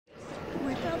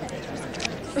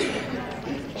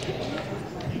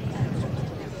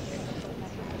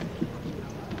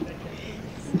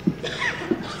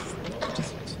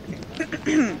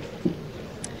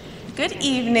Good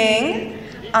evening,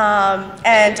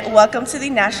 and welcome to the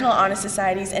National Honor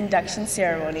Society's induction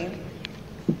ceremony.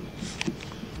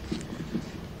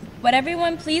 Would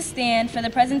everyone please stand for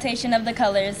the presentation of the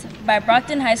colors by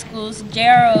Brockton High School's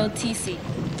JROTC.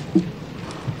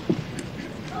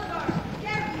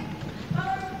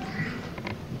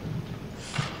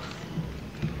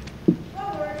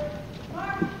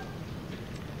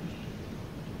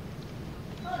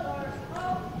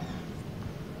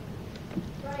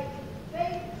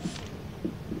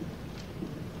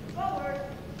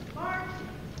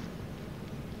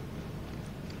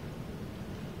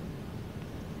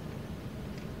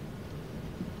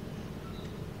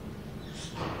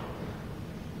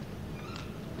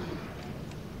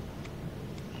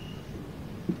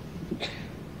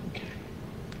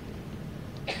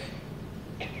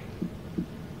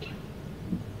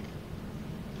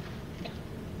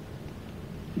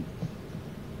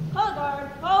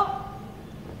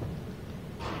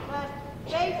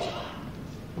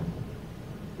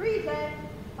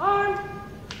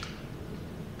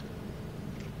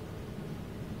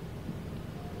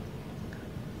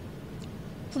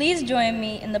 Please join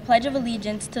me in the Pledge of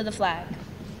Allegiance to the flag.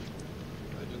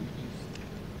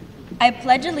 I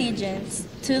pledge allegiance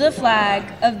to the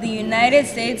flag of the United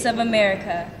States of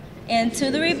America and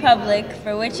to the republic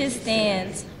for which it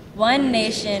stands, one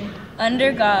nation,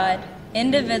 under God,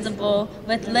 indivisible,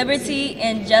 with liberty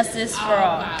and justice for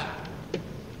all.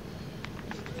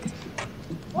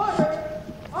 Order,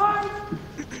 arms,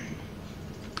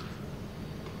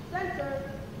 center,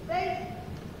 face,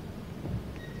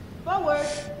 forward,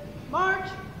 march.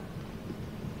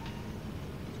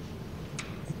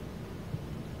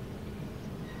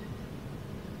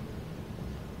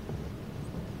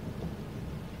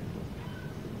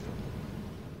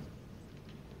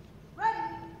 Ready,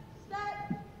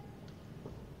 set.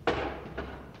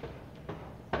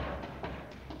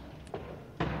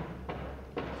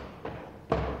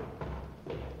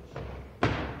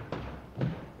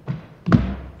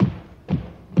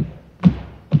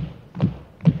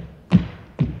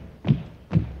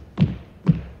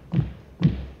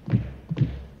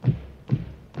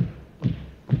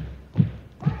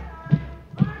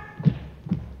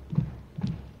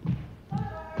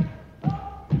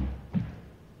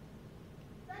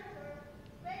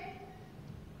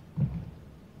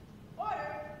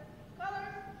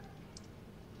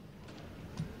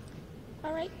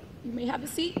 All right, you may have a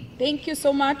seat. Thank you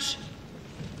so much.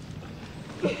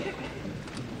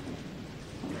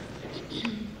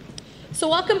 So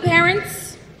welcome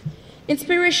parents,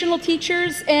 inspirational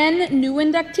teachers, and new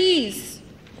inductees.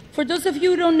 For those of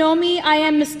you who don't know me, I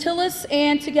am Ms. Tillis,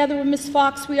 and together with Ms.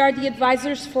 Fox, we are the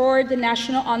advisors for the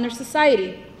National Honor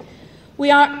Society.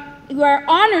 We are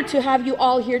honored to have you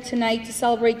all here tonight to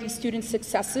celebrate these students'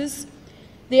 successes.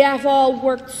 They have all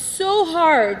worked so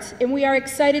hard, and we are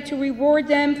excited to reward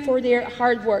them for their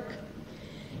hard work.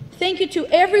 Thank you to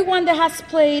everyone that has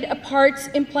played a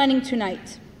part in planning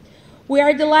tonight. We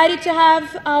are delighted to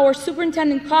have our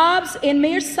Superintendent Cobbs and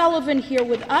Mayor Sullivan here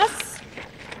with us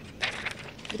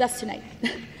tonight.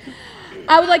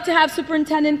 I would like to have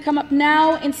Superintendent come up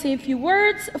now and say a few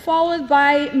words, followed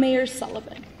by Mayor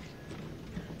Sullivan.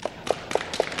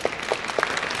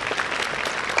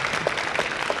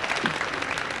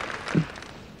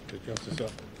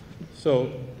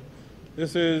 So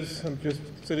this is, I'm just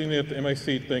sitting there in my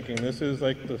seat thinking, this is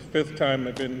like the 5th time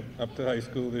I've been up to high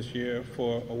school this year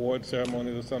for award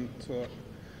ceremonies of some sort.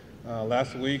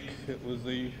 Last week it was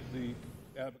the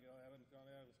Abigail Adams John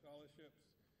Adams Scholarships.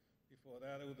 Before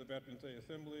that it was the Veterans Day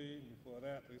Assembly. Before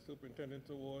that the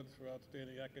Superintendent's Awards for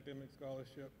Outstanding Academic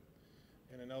Scholarship.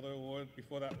 And another award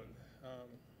before that one.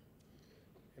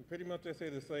 And pretty much I say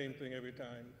the same thing every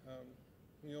time.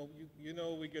 You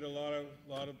know, we get a lot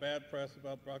of bad press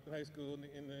about Brockton High School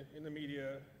in the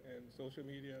media and social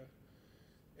media,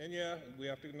 and yeah, we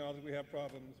have to acknowledge we have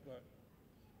problems. But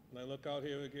when I look out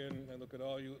here again, I look at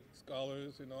all you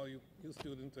scholars and all you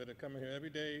students that are coming here every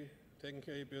day, taking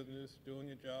care of your business, doing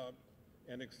your job,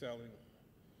 and excelling.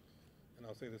 And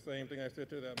I'll say the same thing I said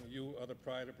to them: you are the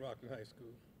pride of Brockton High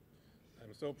School.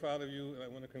 I'm so proud of you, and I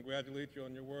want to congratulate you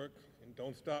on your work. And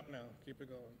don't stop now; keep it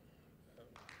going.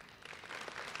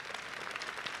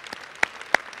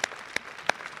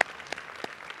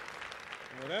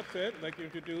 With that said, I'd like to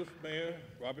introduce Mayor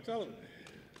Robert Sullivan.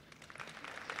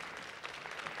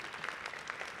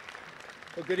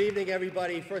 Well, good evening,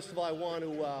 everybody. First of all, I want to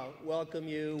welcome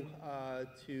you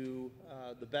to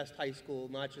the best high school,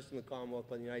 not just in the Commonwealth,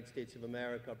 but in the United States of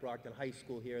America, Brockton High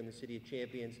School here in the City of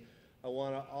Champions. I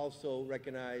want to also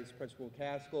recognize Principal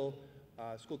McCaskill,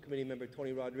 School Committee Member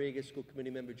Tony Rodriguez, School Committee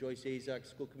Member Joyce Azak,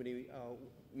 School Committee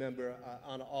Member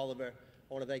Anna Oliver.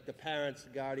 I want to thank the parents, the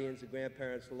guardians, the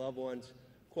grandparents, the loved ones,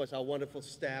 of course, our wonderful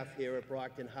staff here at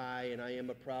Brockton High, and I am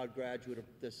a proud graduate of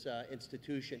this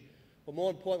institution. But more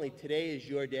importantly, today is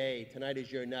your day. Tonight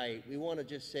is your night. We want to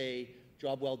just say,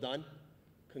 job well done.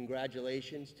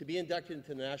 Congratulations. To be inducted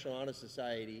into the National Honor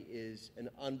Society is an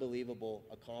unbelievable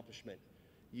accomplishment.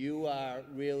 You are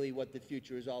really what the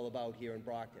future is all about here in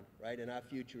Brockton, right? And our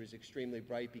future is extremely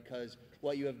bright because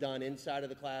what you have done inside of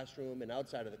the classroom and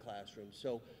outside of the classroom.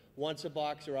 So once a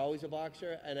boxer, always a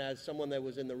boxer, and as someone that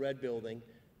was in the red building,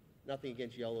 nothing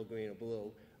against yellow, green, or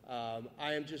blue,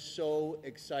 I am just so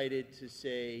excited to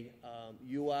say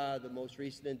you are the most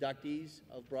recent inductees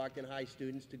of Brockton High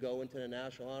students to go into the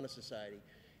National Honor Society,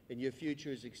 and your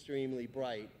future is extremely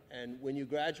bright. And when you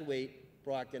graduate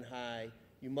Brockton High,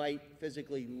 you might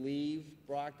physically leave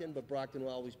Brockton, but Brockton will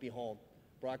always be home.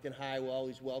 Brockton High will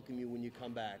always welcome you when you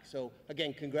come back. So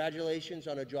again, congratulations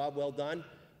on a job well done.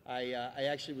 I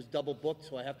actually was double booked,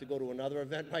 so I have to go to another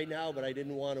event right now, but I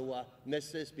didn't want to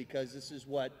miss this because this is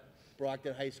what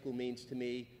Brockton High School means to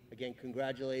me. Again,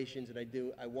 congratulations, and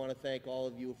I want to thank all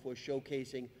of you for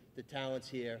showcasing the talents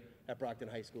here at Brockton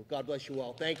High School. God bless you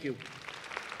all. Thank you.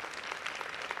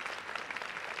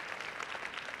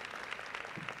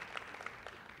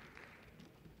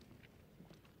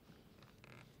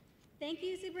 Thank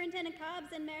you, Superintendent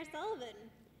Cobbs and Mayor Sullivan.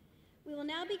 We will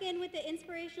now begin with the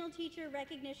Inspirational Teacher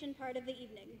Recognition part of the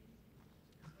evening.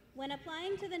 When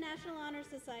applying to the National Honor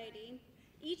Society,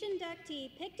 each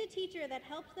inductee picked a teacher that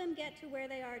helped them get to where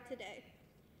they are today.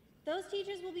 Those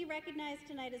teachers will be recognized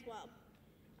tonight as well.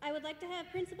 I would like to have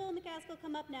Principal McCaskill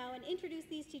come up now and introduce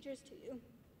these teachers to you.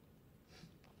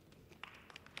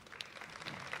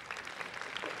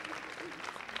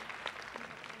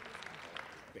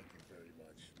 Thank you very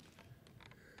much.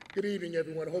 Good evening,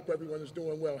 everyone. Hope everyone is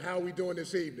doing well. How are we doing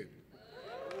this evening?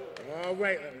 All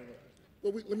right.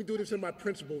 Well, let me do this in my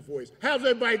principal voice. How's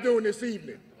everybody doing this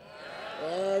evening?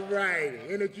 All right.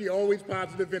 Energy, always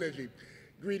positive energy.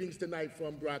 Greetings tonight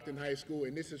from Brockton High School,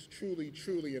 and this is truly,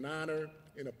 truly an honor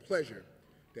and a pleasure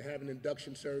to have an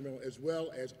induction ceremony as well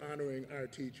as honoring our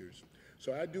teachers.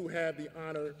 So I do have the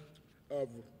honor of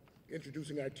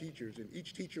introducing our teachers, and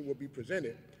each teacher will be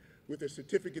presented with a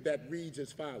certificate that reads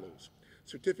as follows: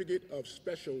 Certificate of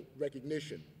Special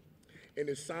Recognition, and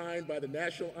is signed by the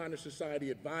National Honor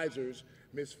Society advisors,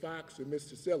 Ms. Fox and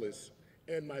Ms. Cecilis,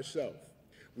 and myself.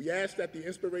 We ask that the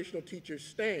inspirational teachers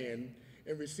stand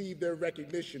and receive their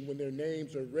recognition when their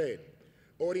names are read.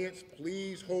 Audience,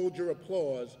 please hold your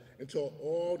applause until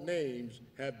all names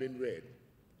have been read.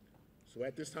 So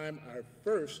at this time, our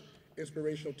first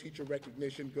inspirational teacher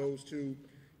recognition goes to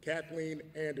Kathleen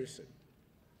Anderson.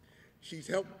 She's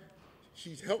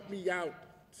helped me out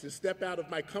to step out of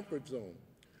my comfort zone.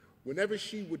 Whenever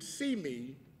she would see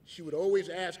me, she would always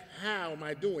ask, how am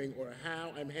I doing, or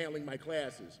how I'm handling my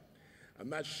classes. I'm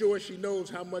not sure she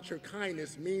knows how much her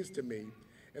kindness means to me,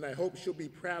 and I hope she'll be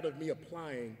proud of me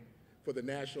applying for the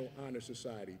National Honor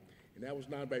Society. And that was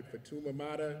nominated by Fatuma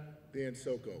Mata Dan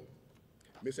Soko.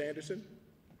 Miss Anderson?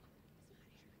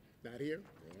 Not here?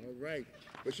 All right.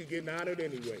 But she's getting honored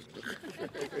anyway.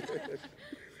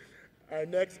 Our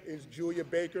next is Julia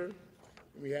Baker.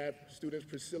 We have students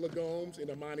Priscilla Gomes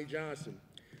and Amani Johnson.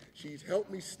 She's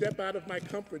helped me step out of my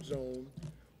comfort zone.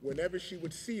 Whenever she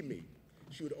would see me,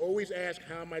 she would always ask,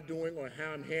 how am I doing, or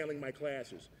how I'm handling my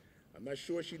classes. I'm not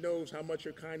sure she knows how much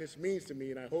her kindness means to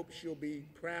me, and I hope she'll be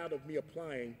proud of me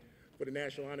applying for the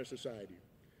National Honor Society.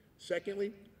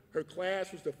 Secondly, her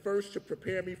class was the first to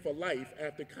prepare me for life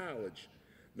after college,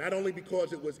 not only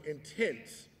because it was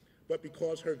intense, but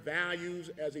because her values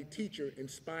as a teacher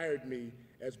inspired me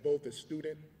as both a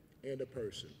student and a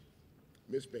person.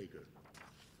 Ms. Baker.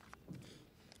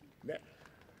 Next.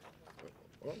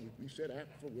 Well, we said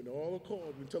after, when all are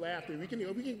called, until after. Why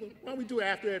don't we do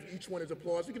after each one is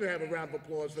applause? We can have a round of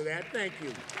applause for that. Thank you.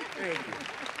 Thank you.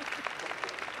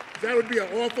 That would be an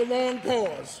awful long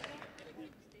pause.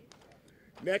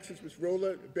 Next is Ms.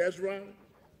 Rola Bezra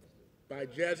by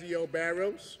Jaziel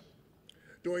Barrows.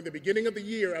 During the beginning of the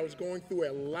year, I was going through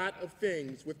a lot of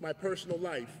things with my personal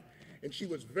life, and she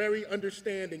was very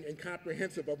understanding and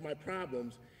comprehensive of my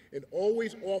problems and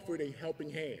always offered a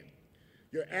helping hand.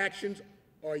 Your actions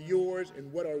are yours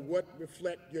and what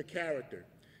reflect your character.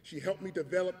 She helped me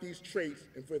develop these traits,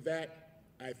 and for that,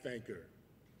 I thank her.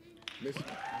 Miss,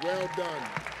 well done,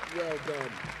 well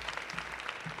done.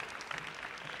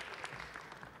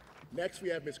 Next, we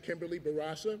have Miss Kimberly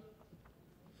Barasa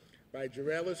by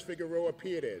Jarelis Figueroa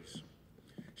Pires.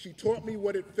 She taught me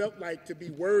what it felt like to be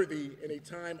worthy in a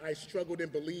time I struggled in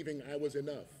believing I was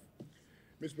enough.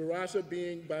 Ms. Barasa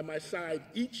being by my side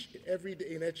each and every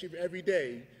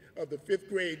day of the 5th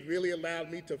grade really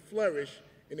allowed me to flourish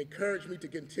and encouraged me to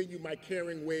continue my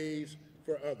caring ways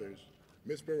for others.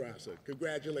 Ms. Barasa,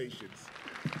 congratulations.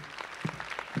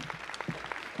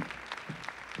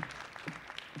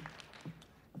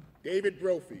 David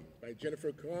Brophy by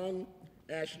Jennifer Kong,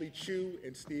 Ashley Chu,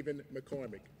 and Stephen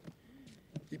McCormick.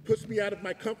 He puts me out of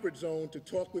my comfort zone to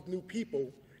talk with new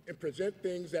people and present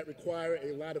things that require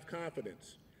a lot of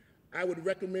confidence. I would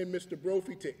recommend Mr.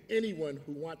 Brophy to anyone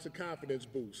who wants a confidence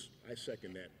boost. I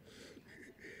second that.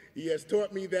 He has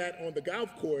taught me that on the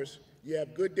golf course, you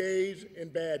have good days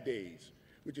and bad days,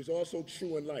 which is also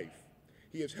true in life.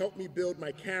 He has helped me build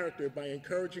my character by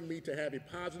encouraging me to have a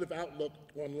positive outlook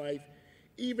on life,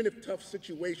 even if tough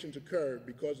situations occur,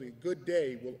 because a good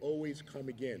day will always come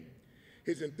again.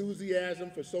 His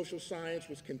enthusiasm for social science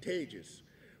was contagious,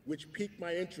 which piqued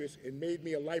my interest and made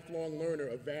me a lifelong learner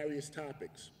of various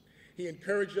topics. He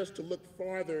encouraged us to look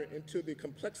farther into the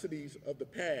complexities of the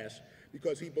past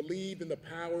because he believed in the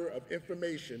power of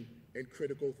information and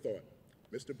critical thought.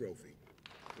 Mr. Brophy,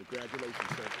 congratulations,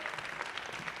 sir.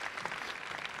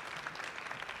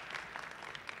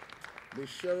 Ms.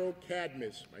 Cheryl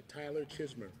Cadmus by Tyler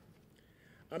Chismer.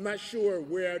 I'm not sure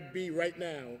where I'd be right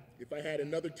now if I had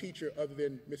another teacher other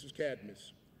than Mrs.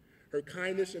 Cadmus. Her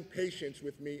kindness and patience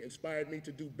with me inspired me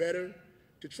to do better,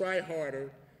 to try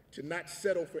harder, to not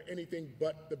settle for anything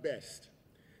but the best.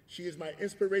 She is my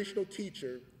inspirational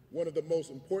teacher, one of the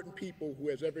most important people who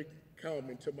has ever come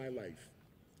into my life.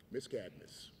 Ms.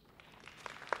 Cadmus.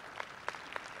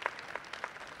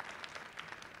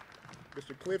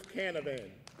 Mr. Cliff Canavan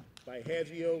by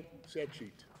Hazio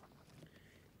Sechit.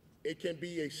 It can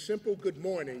be a simple good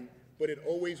morning, but it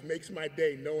always makes my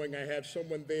day knowing I have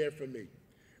someone there for me.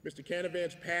 Mr.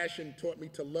 Canavan's passion taught me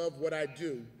to love what I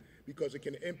do because it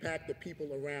can impact the people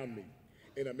around me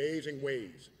in amazing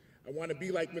ways. I want to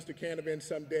be like Mr. Canavan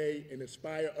someday and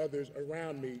inspire others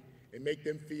around me and make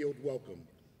them feel welcome.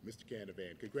 Mr.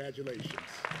 Canavan, congratulations.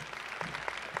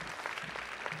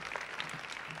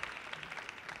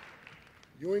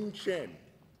 Yun Chen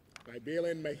by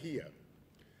Belen Mahia.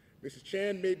 Mrs.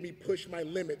 Chan made me push my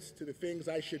limits to the things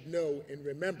I should know and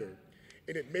remember,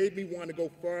 and it made me want to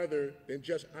go farther than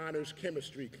just honors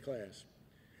chemistry class.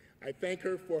 I thank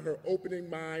her for her opening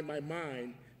my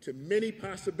mind to many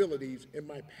possibilities and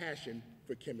my passion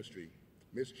for chemistry.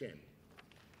 Ms. Chen.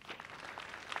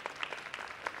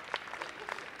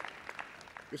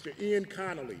 Mr. Ian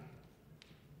Connolly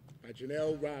by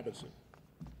Janelle Robinson.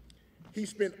 He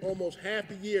spent almost half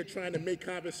the year trying to make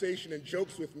conversation and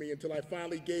jokes with me until I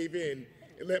finally gave in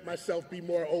and let myself be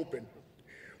more open.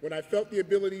 When I felt the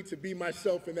ability to be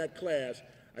myself in that class,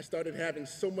 I started having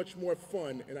so much more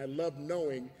fun, and I loved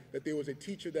knowing that there was a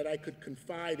teacher that I could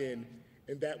confide in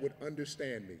and that would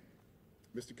understand me.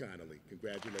 Mr. Connolly,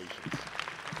 congratulations.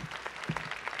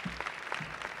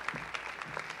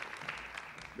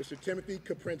 Mr. Timothy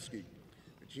Kaprinsky,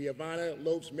 Giovanna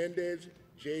Lopes-Mendez,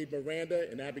 Jade Miranda,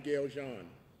 and Abigail Jean.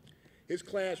 His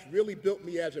class really built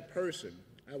me as a person.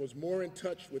 I was more in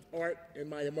touch with art and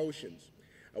my emotions.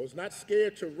 I was not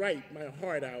scared to write my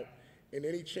heart out, and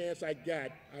any chance I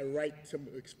got, I write to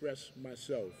express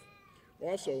myself.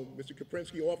 Also, Mr.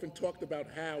 Kaprinsky often talked about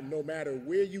how no matter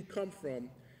where you come from,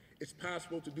 it's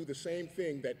possible to do the same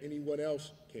thing that anyone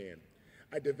else can.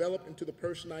 I developed into the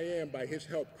person I am by his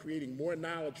help, creating more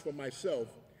knowledge for myself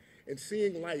and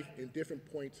seeing life in different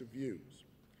points of views.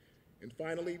 And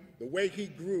finally, the way he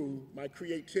grew my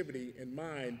creativity and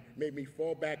mine made me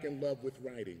fall back in love with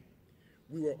writing.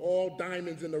 We were all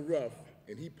diamonds in the rough,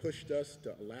 and he pushed us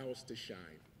to allow us to shine.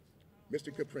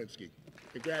 Mr. Kaprinsky,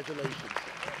 congratulations.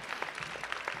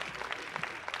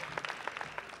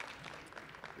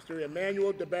 Mr.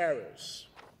 Emmanuel de Barros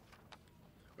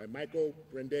by Michael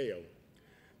Brendeo.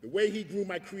 The way he grew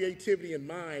my creativity and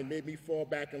mine made me fall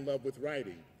back in love with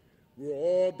writing. We were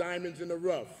all diamonds in the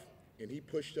rough, and he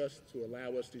pushed us to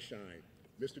allow us to shine.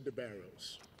 Mr. de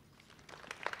Barros.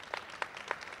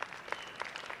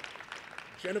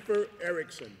 Jennifer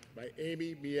Erickson by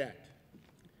Amy Miat.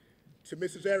 To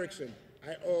Mrs. Erickson,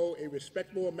 I owe a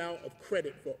respectable amount of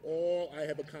credit for all I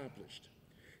have accomplished.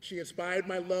 She inspired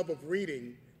my love of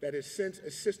reading that has since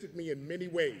assisted me in many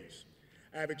ways.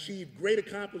 I have achieved great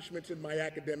accomplishments in my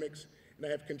academics, and I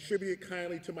have contributed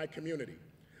kindly to my community.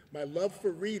 My love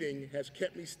for reading has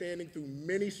kept me standing through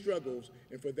many struggles,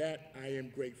 and for that I am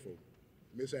grateful.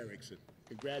 Ms. Erickson,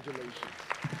 congratulations.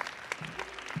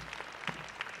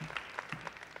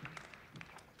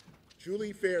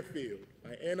 Julie Fairfield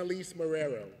by Annalise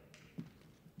Marrero.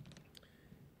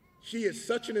 She is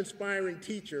such an inspiring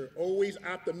teacher, always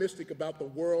optimistic about the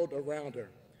world around her.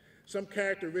 Some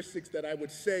characteristics that I would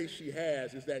say she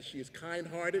has is that she is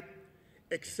kind-hearted,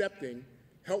 accepting,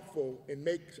 helpful, and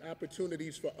makes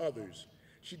opportunities for others.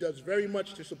 She does very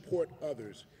much to support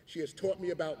others. She has taught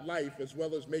me about life as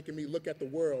well as making me look at the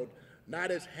world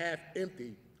not as half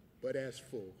empty, but as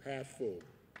full, half full.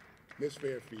 Miss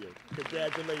Fairfield,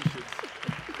 congratulations.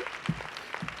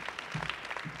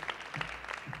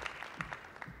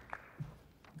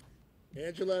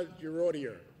 Angela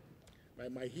Gerodier by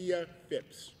Mahia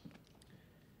Phipps.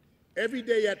 Every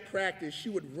day at practice, she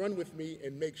would run with me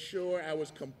and make sure I was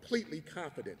completely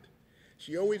confident.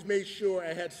 She always made sure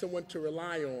I had someone to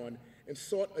rely on and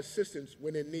sought assistance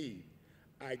when in need.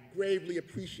 I gravely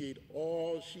appreciate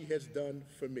all she has done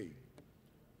for me.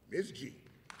 Ms. G.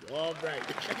 All right.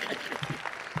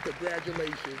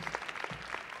 Congratulations.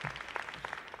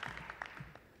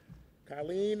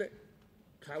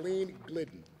 Colleen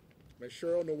Glidden by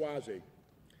Cheryl Nawaze.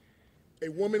 A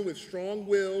woman with strong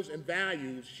wills and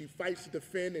values, she fights to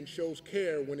defend and shows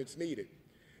care when it's needed.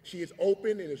 She is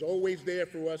open and is always there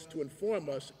for us to inform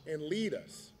us and lead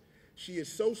us. She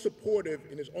is so supportive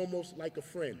and is almost like a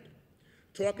friend.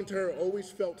 Talking to her always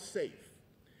felt safe.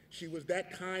 She was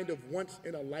that kind of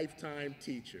once-in-a-lifetime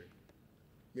teacher.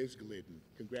 Ms. Glidden,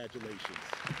 congratulations.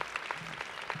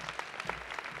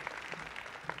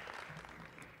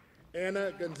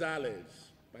 Ana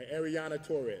Gonzalez by Ariana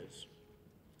Torres.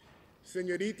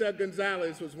 Senorita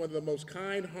Gonzalez was one of the most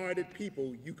kind-hearted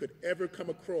people you could ever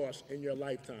come across in your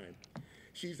lifetime.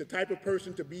 She's the type of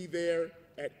person to be there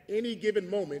at any given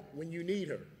moment when you need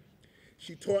her.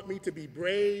 She taught me to be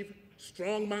brave,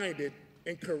 strong-minded,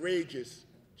 and courageous,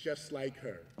 just like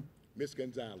her. Miss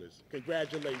Gonzalez,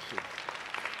 congratulations.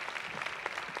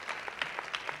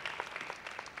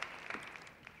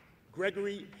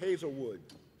 Gregory Hazelwood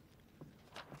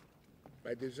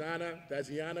by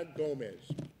Daziana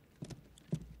Gomes.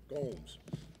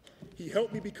 He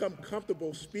helped me become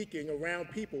comfortable speaking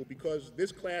around people because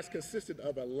this class consisted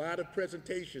of a lot of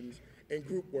presentations and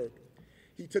group work.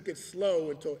 He took it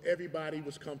slow until everybody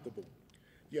was comfortable.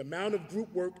 The amount of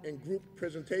group work and group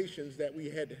presentations that we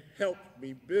had helped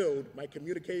me build my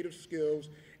communicative skills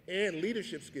and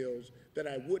leadership skills that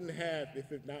I wouldn't have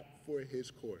if it not for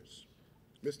his course.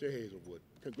 Mr. Hazelwood,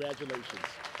 congratulations.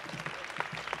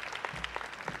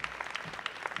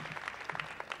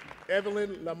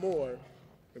 Evelyn Lamour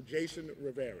from Jason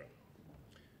Rivera.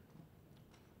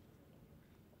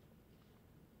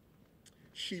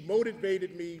 She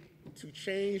motivated me to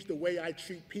change the way I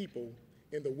treat people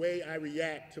and the way I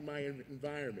react to my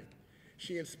environment.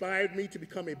 She inspired me to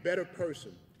become a better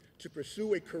person, to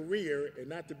pursue a career and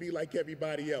not to be like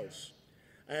everybody else.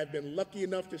 I have been lucky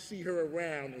enough to see her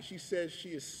around, and she says she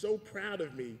is so proud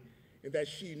of me and that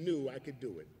she knew I could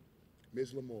do it.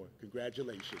 Ms. Lamour,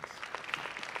 congratulations.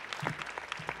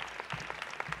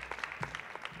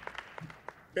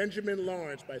 Benjamin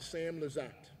Lawrence by Sam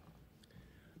Lazat.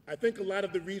 I think a lot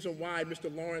of the reason why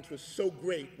Mr. Lawrence was so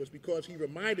great was because he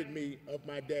reminded me of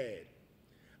my dad.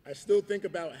 I still think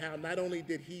about how not only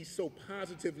did he so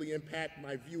positively impact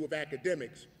my view of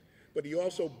academics, but he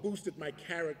also boosted my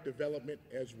character development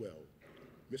as well.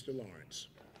 Mr. Lawrence.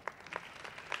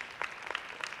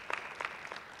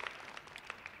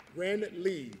 Ren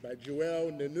Lee by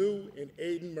Joelle Nanu and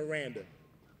Aiden Miranda.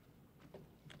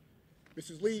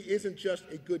 Mrs. Lee isn't just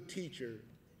a good teacher,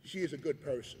 she is a good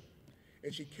person.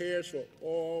 And she cares for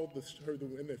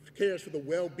cares for the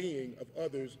well-being of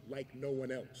others like no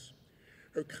one else.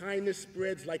 Her kindness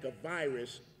spreads like a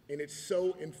virus, and it's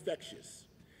so infectious.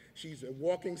 She's a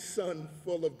walking sun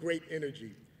full of great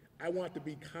energy. I want to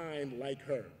be kind like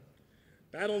her.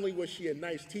 Not only was she a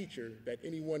nice teacher that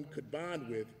anyone could bond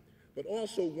with, but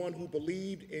also one who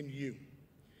believed in you.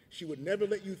 She would never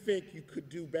let you think you could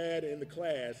do bad in the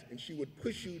class, and she would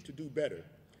push you to do better.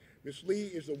 Ms. Lee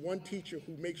is the one teacher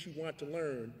who makes you want to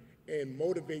learn and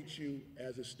motivates you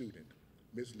as a student.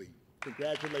 Ms. Lee,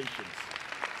 congratulations.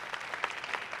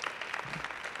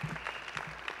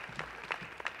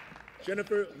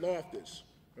 Jennifer Loftus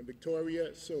from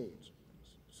Victoria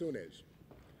Sunez.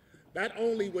 Not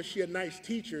only was she a nice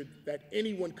teacher that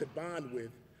anyone could bond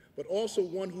with, but also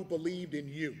one who believed in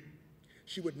you.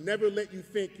 She would never let you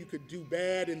think you could do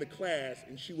bad in the class,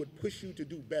 and she would push you to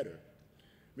do better.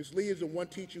 Ms. Lee is the one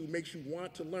teacher who makes you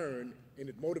want to learn, and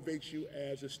it motivates you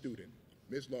as a student.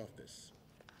 Ms. Loftus.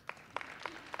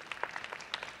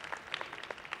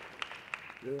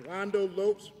 Rolando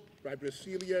Lopes by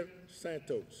Brasilia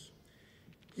Santos.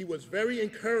 He was very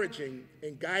encouraging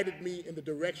and guided me in the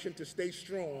direction to stay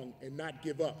strong and not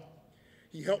give up.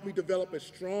 He helped me develop a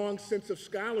strong sense of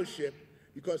scholarship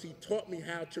because he taught me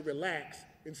how to relax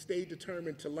and stay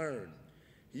determined to learn.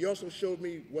 He also showed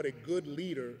me what a good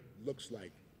leader looks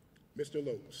like. Mr.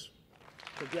 Lopes.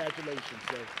 Congratulations,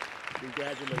 sir.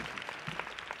 Congratulations.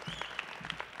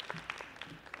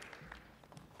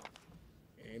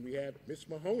 And we have Miss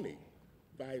Mahoney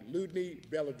by Ludney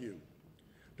Bellevue.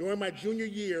 During my junior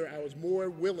year, I was more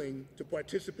willing to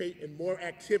participate in more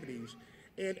activities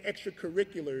and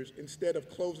extracurriculars instead of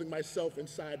closing myself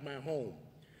inside my home.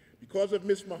 Because of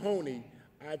Miss Mahoney,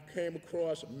 I've came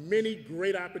across many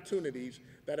great opportunities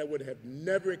that I would have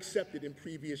never accepted in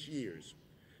previous years.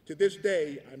 To this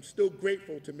day, I'm still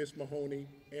grateful to Miss Mahoney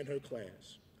and her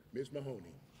class. Ms.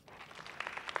 Mahoney.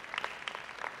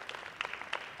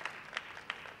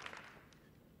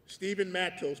 Stephen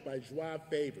Matos by Joie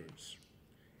Favors.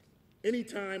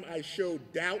 Anytime I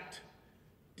showed doubt,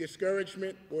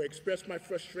 discouragement, or expressed my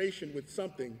frustration with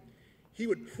something, he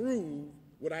would prove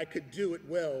what I could do it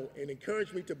well and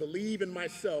encourage me to believe in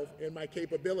myself and my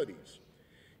capabilities.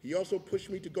 He also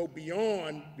pushed me to go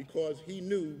beyond because he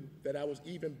knew that I was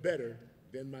even better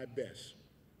than my best.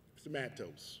 Mr.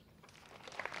 Matos.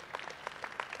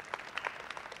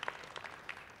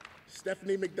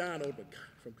 Stephanie McDonald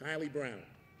from Kylie Brown.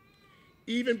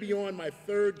 Even beyond my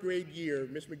third grade year,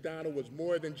 Ms. McDonald was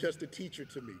more than just a teacher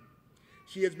to me.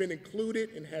 She has been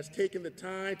included and has taken the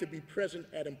time to be present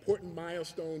at important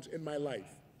milestones in my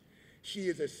life. She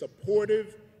is a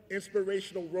supportive,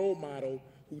 inspirational role model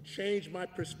who changed my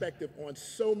perspective on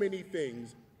so many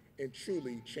things and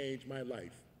truly changed my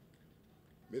life.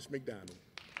 Ms. McDonald,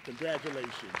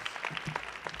 congratulations.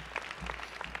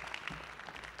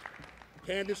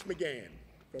 Candace McGann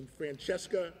from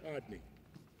Francesca Odney.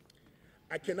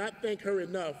 I cannot thank her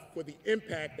enough for the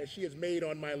impact that she has made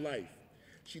on my life.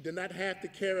 She did not have to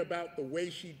care about the way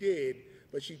she did,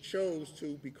 but she chose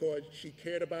to because she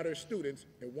cared about her students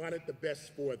and wanted the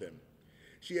best for them.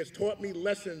 She has taught me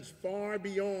lessons far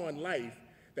beyond life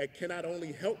that can not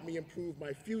only help me improve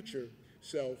my future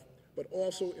self, but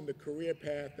also in the career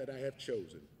path that I have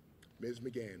chosen. Ms.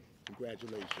 McGann,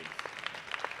 congratulations.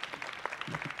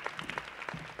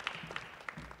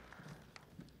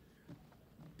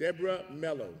 Deborah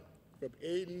Mello from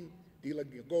Aiden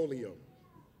DiLagolio.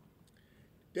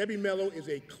 Debbie Mello is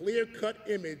a clear-cut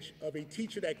image of a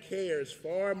teacher that cares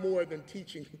far more than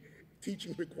teaching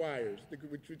requires,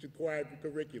 which required the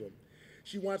curriculum.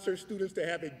 She wants her students to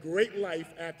have a great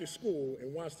life after school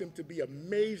and wants them to be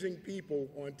amazing people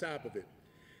on top of it.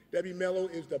 Debbie Mello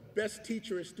is the best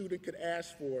teacher a student could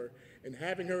ask for, and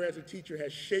having her as a teacher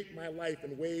has shaped my life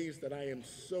in ways that I am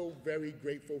so very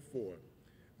grateful for.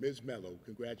 Ms. Mello,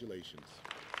 congratulations.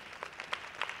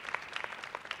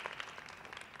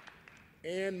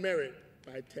 Anne Merritt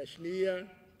by Tashnia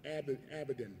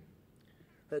Abedin.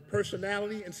 Her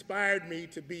personality inspired me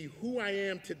to be who I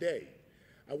am today.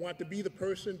 I want to be the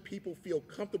person people feel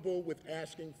comfortable with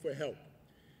asking for help.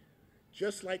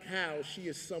 Just like how she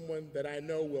is someone that I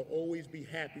know will always be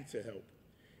happy to help.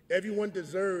 Everyone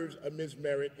deserves a Ms.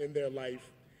 Merritt in their life,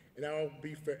 and I'll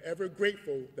be forever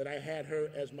grateful that I had her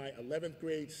as my 11th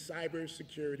grade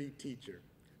cybersecurity teacher.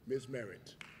 Ms.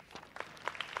 Merritt.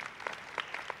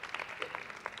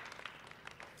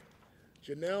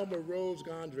 Janelle Morose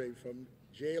Gondre from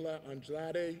Jayla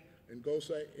Andrade and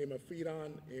Gosa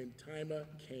Emafidan and Tima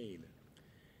Kane.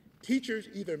 Teachers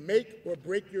either make or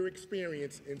break your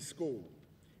experience in school.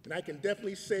 And I can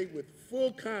definitely say with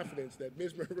full confidence that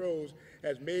Ms. Morose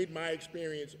has made my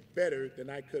experience better than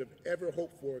I could have ever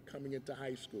hoped for coming into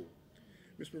high school.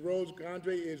 Ms. Morose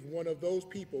Gondre is one of those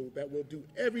people that will do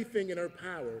everything in her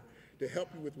power to help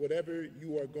you with whatever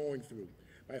you are going through.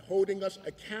 By holding us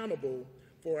accountable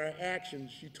for our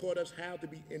actions, she taught us how to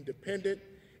be independent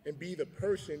and be the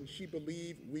person she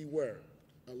believed we were,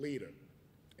 a leader.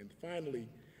 And finally,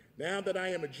 now that I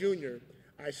am a junior,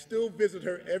 I still visit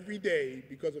her every day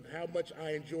because of how much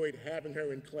I enjoyed having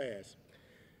her in class.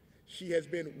 She has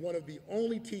been one of the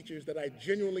only teachers that I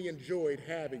genuinely enjoyed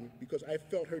having because I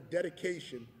felt her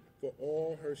dedication for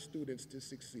all her students to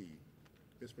succeed.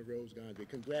 Ms. Morose Gondre,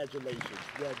 congratulations,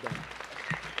 well done.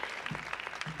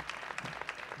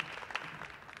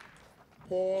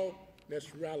 Paul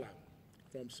Nesralla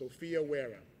from Sophia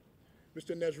Wera.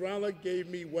 Mr. Nesralla gave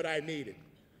me what I needed,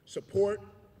 support,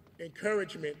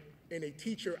 encouragement, and a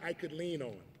teacher I could lean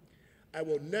on. I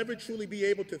will never truly be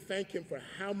able to thank him for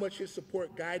how much his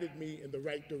support guided me in the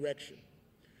right direction.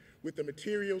 With the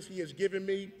materials he has given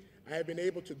me, I have been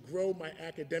able to grow my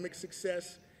academic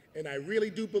success, and I really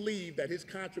do believe that his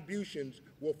contributions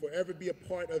will forever be a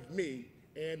part of me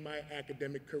and my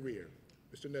academic career.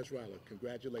 Mr. Nesralla,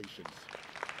 congratulations.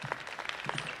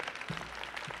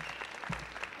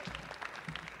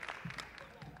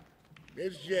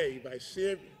 Ms. J by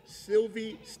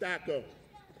Sylvie Stacco.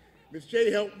 Ms.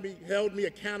 J held me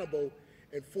accountable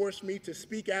and forced me to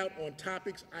speak out on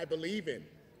topics I believe in.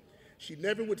 She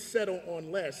never would settle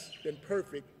on less than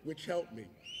perfect, which helped me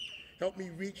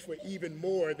reach for even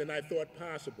more than I thought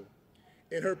possible.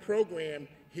 In her program,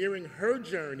 hearing her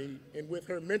journey and with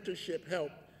her mentorship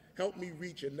helped me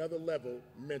reach another level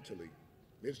mentally.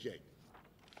 Ms. J.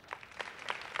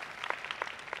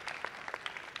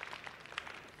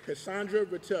 Cassandra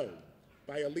Ratteau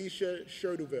by Alicia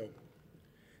Sherdouville.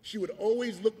 She would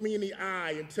always look me in the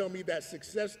eye and tell me that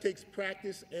success takes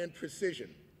practice and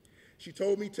precision. She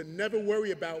told me to never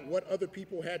worry about what other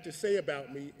people had to say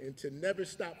about me and to never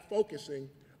stop focusing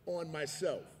on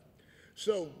myself.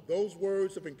 So those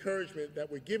words of encouragement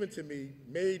that were given to me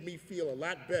made me feel a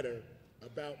lot better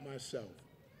about myself.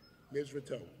 Ms.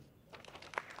 Ratteau.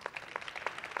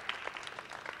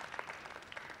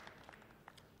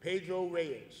 Pedro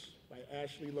Reyes by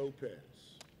Ashley Lopez.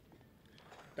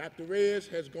 Dr. Reyes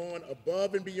has gone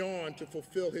above and beyond to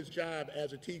fulfill his job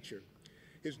as a teacher.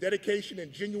 His dedication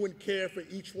and genuine care for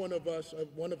each one of us,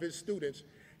 one of his students,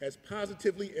 has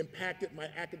positively impacted my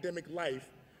academic life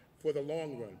for the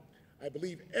long run. I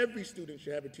believe every student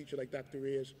should have a teacher like Dr.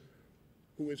 Reyes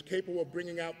who is capable of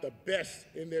bringing out the best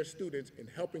in their students and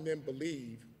helping them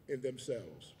believe in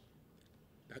themselves.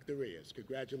 Dr. Reyes,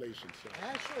 congratulations, sir.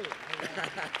 Ashley.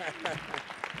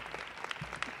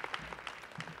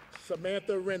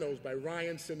 Samantha Reynolds by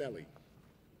Ryan Sinelli.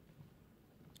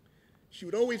 She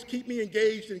would always keep me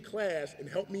engaged in class and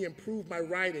help me improve my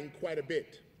writing quite a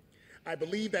bit. I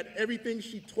believe that everything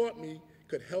she taught me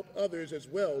could help others as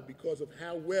well because of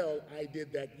how well I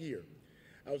did that year.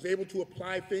 I was able to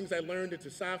apply things I learned into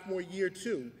sophomore year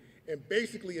too and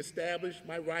basically establish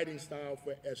my writing style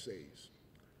for essays.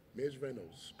 Ms.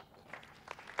 Reynolds.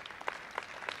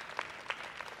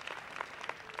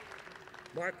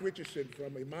 Mark Richardson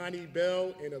from Imani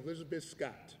Bell and Elizabeth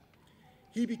Scott.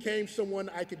 He became someone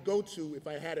I could go to if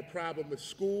I had a problem with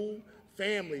school,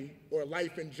 family, or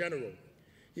life in general.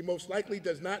 He most likely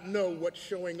does not know what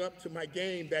showing up to my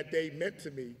game that day meant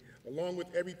to me, along with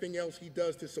everything else he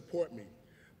does to support me.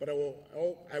 But I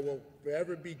will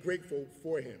forever be grateful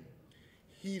for him.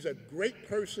 He's a great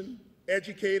person,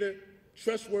 educator,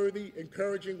 trustworthy,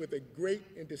 encouraging, with a great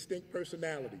and distinct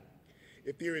personality.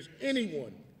 If there is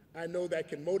anyone I know that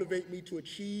can motivate me to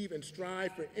achieve and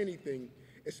strive for anything,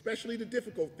 especially the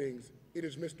difficult things, it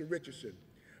is Mr. Richardson,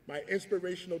 my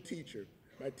inspirational teacher,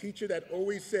 my teacher that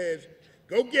always says,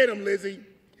 "Go get him, Lizzie."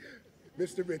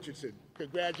 Mr. Richardson,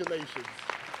 congratulations.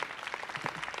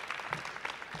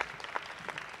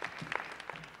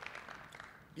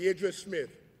 Deidre Smith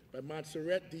by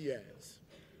Montserrat Diaz.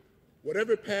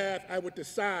 Whatever path I would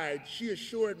decide, she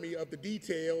assured me of the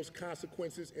details,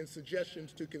 consequences, and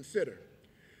suggestions to consider.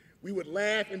 We would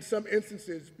laugh in some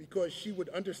instances because she would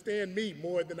understand me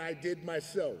more than I did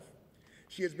myself.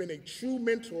 She has been a true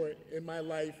mentor in my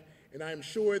life, and I am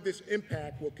sure this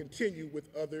impact will continue with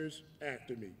others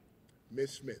after me.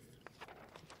 Ms. Smith.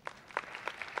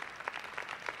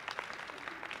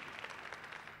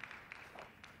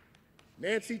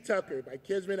 Nancy Tucker by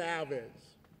Kismet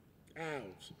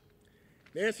Alves.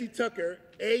 Nancy Tucker,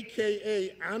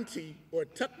 AKA Auntie or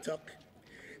Tuk Tuk,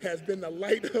 has been the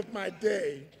light of my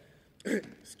day,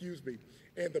 excuse me,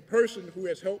 and the person who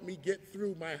has helped me get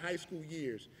through my high school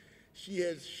years. She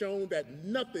has shown that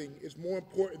nothing is more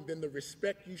important than the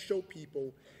respect you show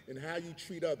people and how you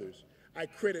treat others. I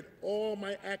credit all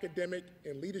my academic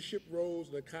and leadership roles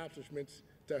and accomplishments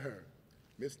to her.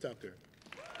 Ms. Tucker.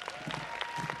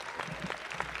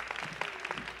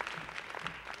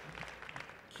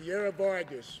 Kiera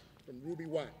Vargas from Ruby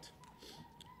Watt.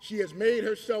 She has made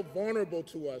herself vulnerable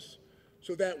to us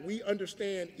so that we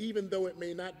understand, even though it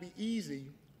may not be easy,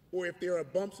 or if there are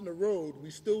bumps in the road,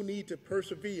 we still need to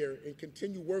persevere and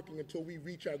continue working until we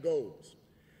reach our goals.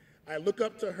 I look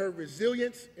up to her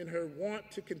resilience and her want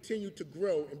to continue to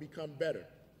grow and become better.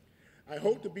 I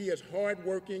hope to be as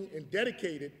hardworking and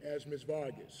dedicated as Ms.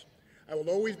 Vargas. I will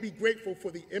always be grateful for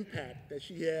the impact that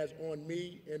she has on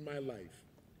me and my life.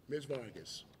 Ms.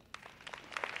 Vargas.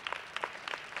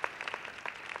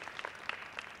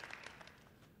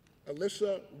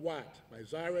 Alyssa Watt by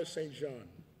Zara St. Jean.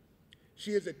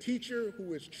 She is a teacher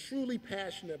who is truly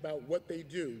passionate about what they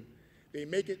do. They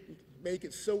make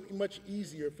it so much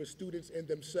easier for students and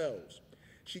themselves.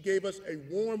 She gave us a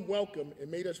warm welcome and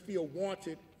made us feel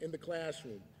wanted in the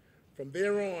classroom. From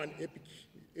there on,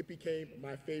 it became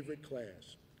my favorite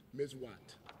class. Ms.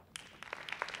 Watt.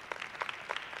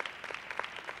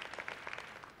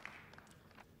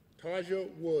 Taja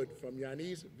Wood from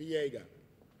Yanis Viega.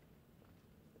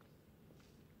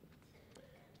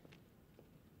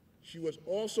 She was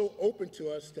also open to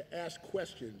us to ask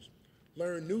questions,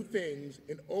 learn new things,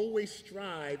 and always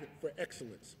strive for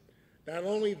excellence. Not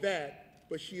only that,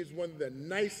 but she is one of the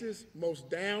nicest, most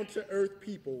down-to-earth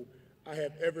people I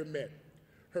have ever met.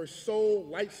 Her soul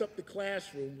lights up the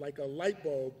classroom like a light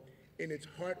bulb, and it's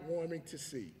heartwarming to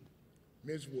see.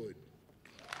 Ms. Wood,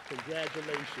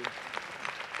 congratulations.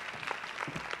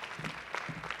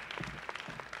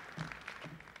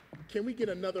 Can we get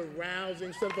another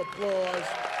rousing set of applause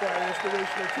for our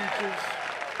inspirational teachers?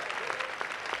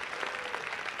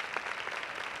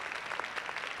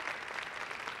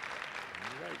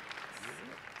 All right.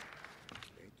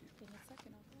 Thank you.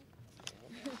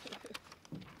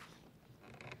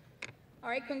 All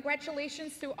right,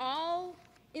 congratulations to all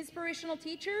inspirational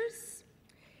teachers.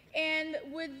 And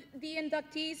would the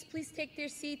inductees please take their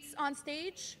seats on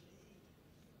stage?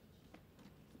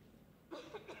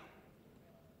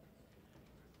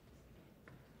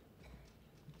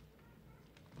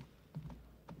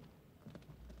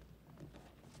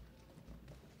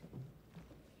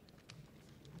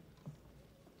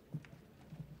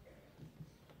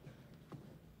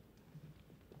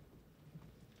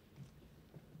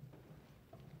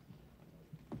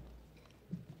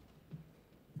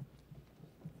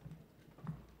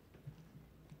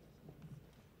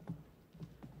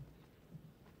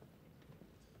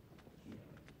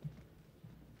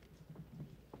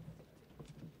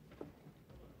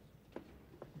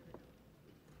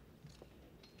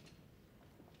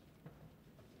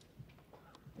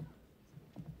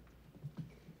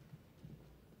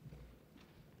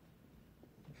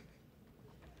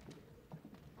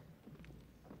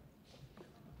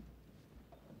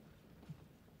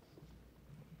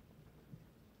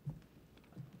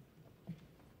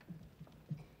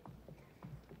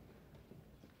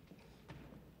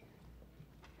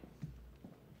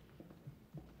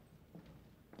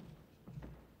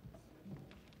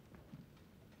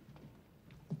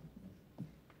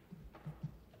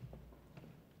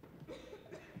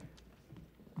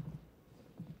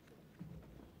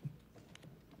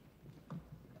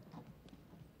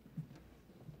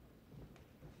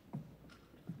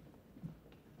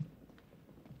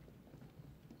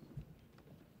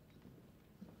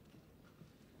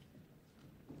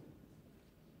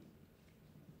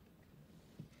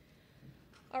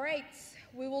 All right,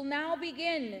 we will now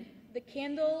begin the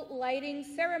candle lighting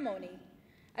ceremony.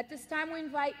 At this time, we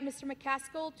invite Mr.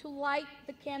 McCaskill to light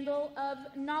the candle of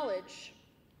knowledge.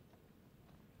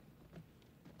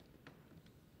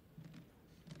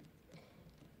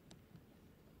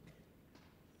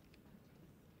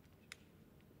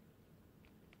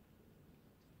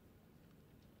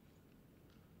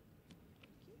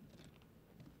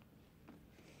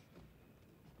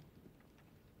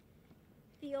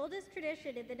 The oldest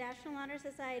tradition in the National Honor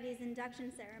Society's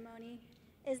induction ceremony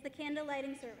is the candle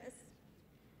lighting service.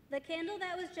 The candle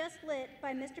that was just lit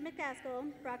by Mr.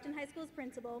 McCaskill, Brockton High School's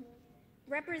principal,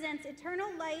 represents eternal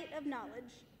light of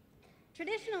knowledge.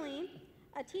 Traditionally,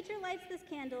 a teacher lights this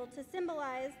candle to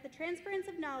symbolize the transference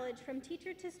of knowledge from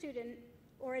teacher to student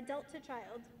or adult to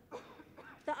child.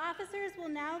 The officers will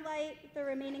now light the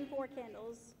remaining 4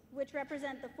 candles, which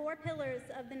represent the 4 pillars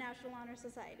of the National Honor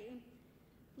Society.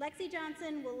 Lexi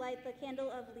Johnson will light the candle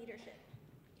of leadership.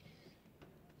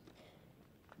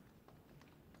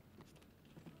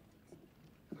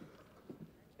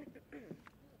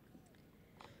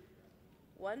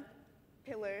 One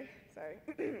pillar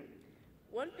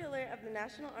of the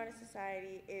National Honor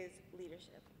Society is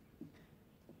leadership.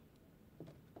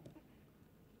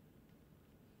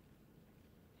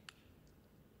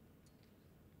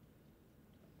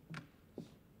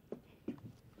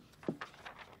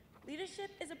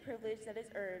 Leadership is a privilege that is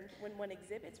earned when one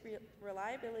exhibits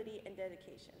reliability and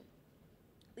dedication.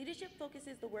 Leadership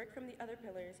focuses the work from the other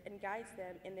pillars and guides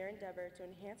them in their endeavor to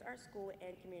enhance our school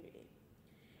and community.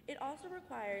 It also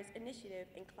requires initiative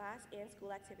in class and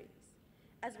school activities,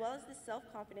 as well as the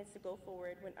self-confidence to go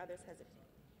forward when others hesitate.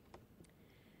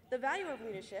 The value of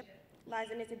leadership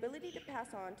lies in its ability to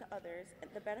pass on to others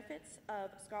the benefits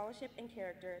of scholarship and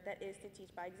character that is to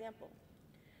teach by example.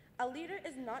 A leader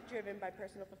is not driven by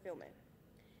personal fulfillment.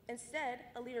 Instead,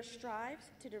 a leader strives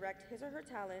to direct his or her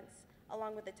talents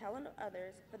along with the talent of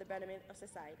others for the betterment of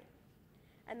society.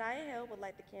 Anaya Hill would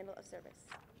light the candle of service.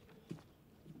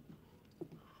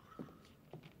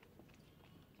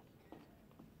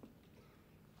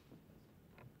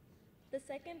 The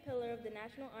second pillar of the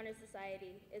National Honor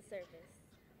Society is service.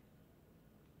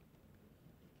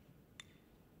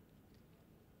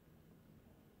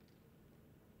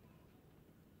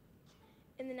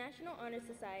 In the National Honor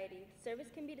Society, service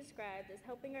can be described as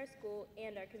helping our school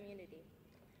and our community.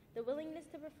 The willingness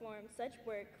to perform such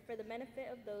work for the benefit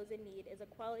of those in need is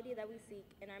a quality that we seek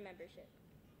in our membership.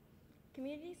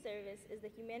 Community service is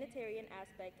the humanitarian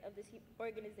aspect of this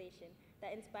organization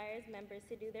that inspires members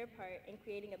to do their part in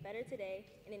creating a better today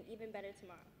and an even better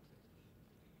tomorrow.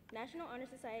 National Honor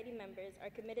Society members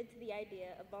are committed to the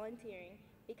idea of volunteering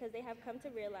because they have come to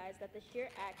realize that the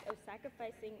sheer act of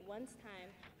sacrificing one's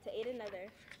time to aid another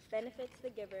benefits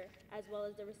the giver as well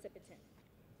as the recipient.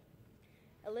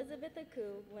 Elizabeth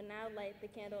Aku will now light the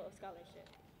candle of scholarship.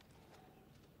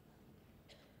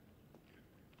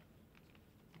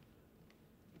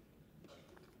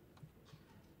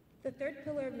 The third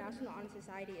pillar of National Honor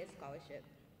Society is scholarship.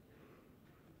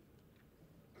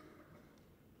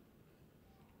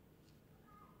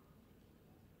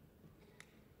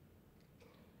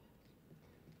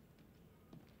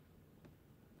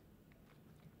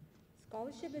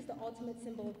 Scholarship is the ultimate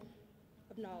symbol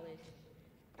of knowledge.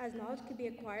 As knowledge can be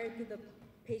acquired through the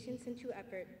patience and true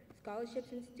effort,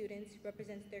 scholarships and students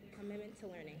represents their commitment to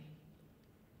learning.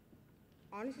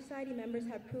 Honor Society members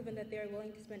have proven that they are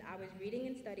willing to spend hours reading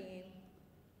and studying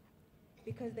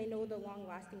because they know the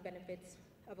long-lasting benefits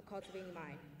of a cultivating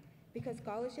mind. Because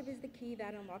scholarship is the key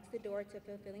that unlocks the door to a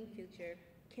fulfilling future,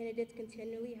 candidates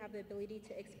continually have the ability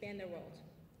to expand their world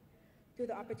through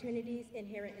the opportunities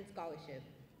inherent in scholarship,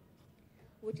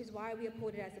 which is why we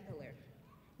uphold it as a pillar.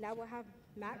 Now we'll have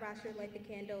Matt Rasher light the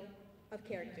candle of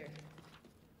character.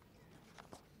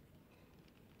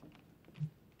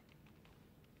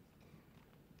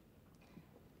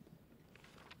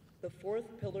 The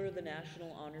fourth pillar of the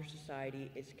National Honor Society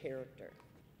is character.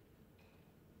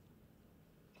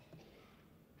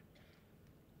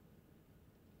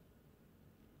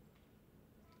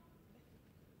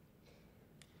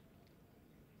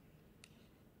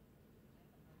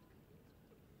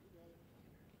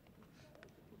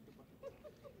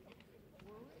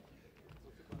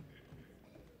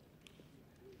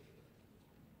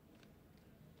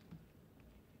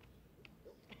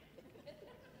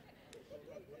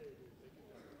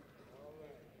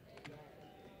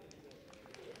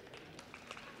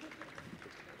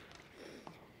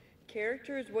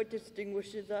 Character is what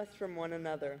distinguishes us from one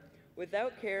another.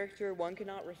 Without character, one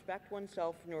cannot respect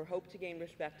oneself nor hope to gain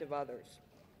respect of others.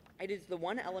 It is the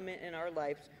one element in our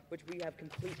lives which we have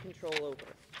complete control over.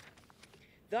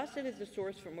 Thus, it is the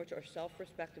source from which our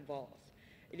self-respect evolves.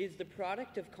 It is the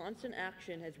product of constant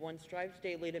action as one strives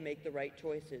daily to make the right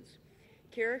choices.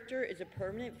 Character is a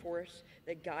permanent force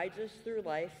that guides us through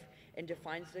life and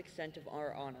defines the extent of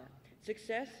our honor.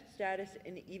 Success, status,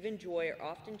 and even joy are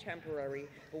often temporary,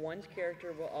 but one's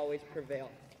character will always prevail.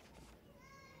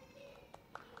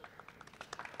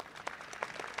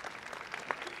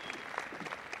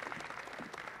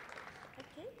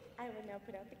 Okay, I will now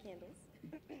put out the candles.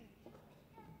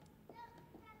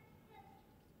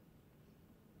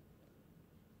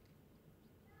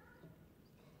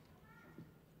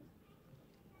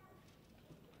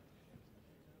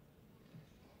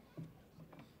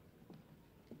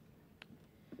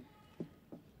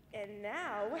 And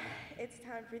now it's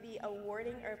time for the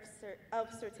awarding of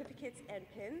certificates and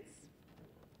pins,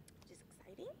 which is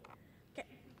exciting. Okay.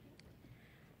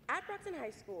 At Brockton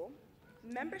High School,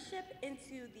 membership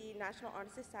into the National Honor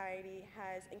Society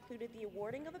has included the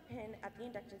awarding of a pin at the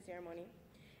induction ceremony,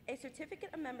 a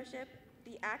certificate of membership,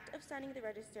 the act of signing the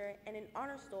register, and an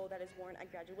honor stole that is worn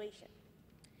at graduation.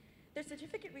 The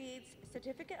certificate reads,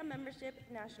 Certificate of Membership,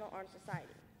 National Honor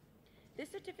Society.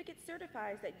 This certificate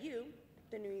certifies that you,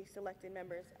 the newly selected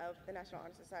members of the National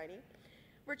Honor Society,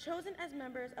 were chosen as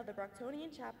members of the Brocktonian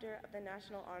chapter of the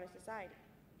National Honor Society.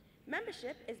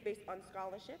 Membership is based on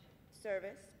scholarship,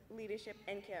 service, leadership,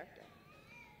 and character.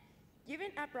 Given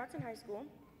at Brockton High School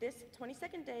this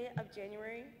 22nd day of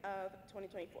January of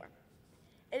 2024.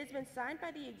 It has been signed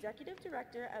by the Executive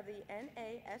Director of the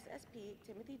NASSP,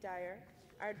 Timothy Dyer,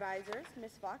 our advisors,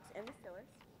 Ms. Fox and Ms. Tillis,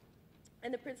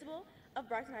 and the Principal of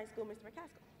Brockton High School, Mr.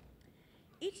 McCaskill.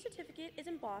 Each certificate is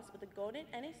embossed with the golden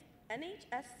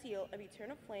NHS seal of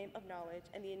eternal flame of knowledge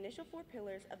and the initial 4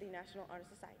 pillars of the National Honor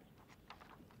Society.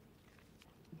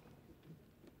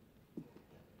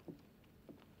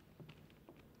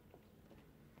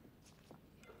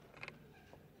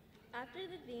 After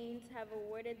the deans have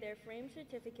awarded their framed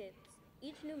certificates,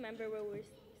 each new member will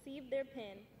receive their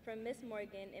pin from Miss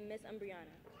Morgan and Miss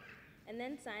Umbriana, and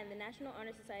then sign the National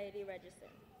Honor Society Register,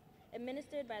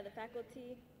 administered by the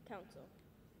Faculty Council.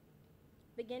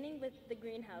 Beginning with the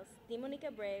greenhouse,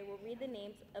 Monica Bray will read the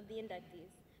names of the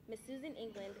inductees. Miss Susan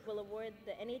England will award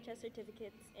the NHS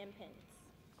certificates and pins.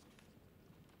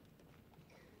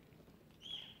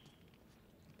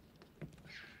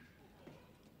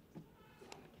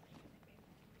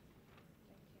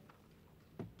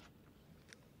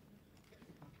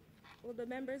 Will the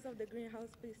members of the greenhouse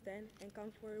please stand and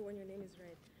come forward when your name is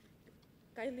read?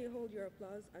 Kindly hold your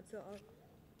applause until all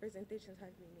presentations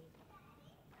have been made.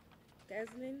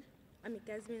 Casmin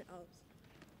Alves.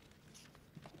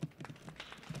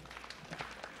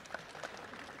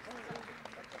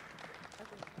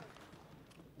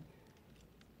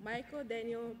 Michael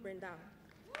Daniel Brendao.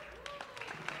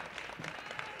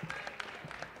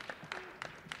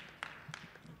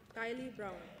 Kylie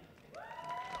Brown.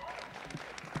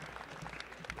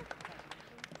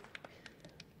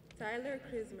 Tyler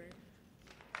Krismer.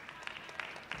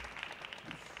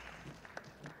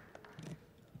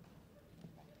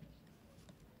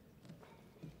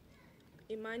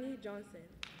 Imani Johnson.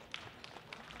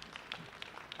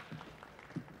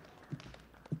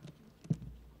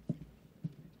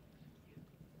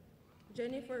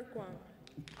 Jennifer Kwang.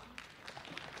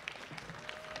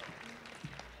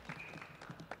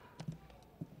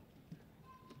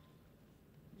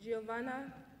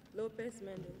 Giovanna Lopez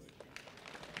Mendez.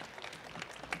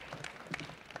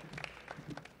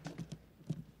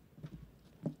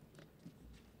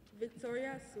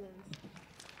 Victoria Soons.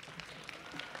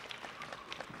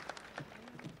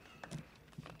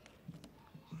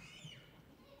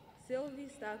 Sylvie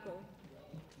Stacco.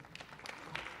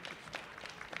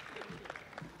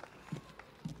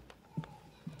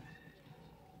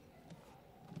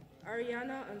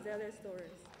 Ariana Angeles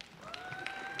Torres.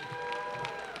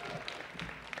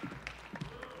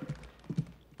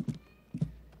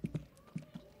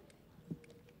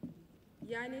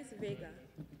 Yanis Vega.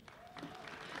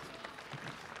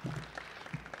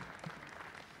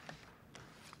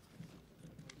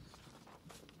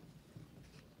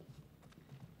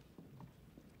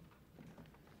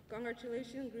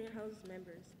 Congratulations, Greenhouse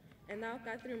members. And now,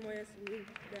 Catherine Moyes will read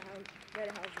the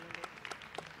Red House member.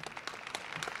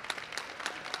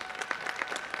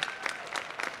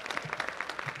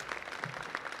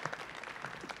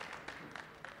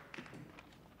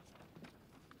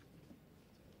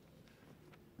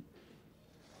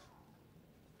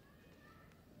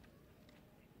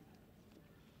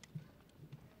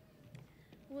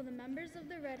 Will the members of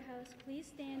the Red House please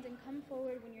stand and come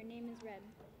forward when your name is read?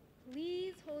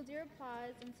 Please hold your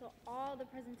applause until all the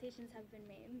presentations have been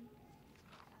made.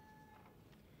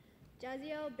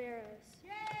 Jaziel Barros.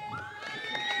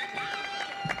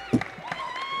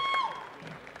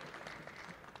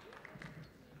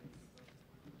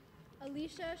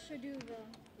 Alicia Shaduva.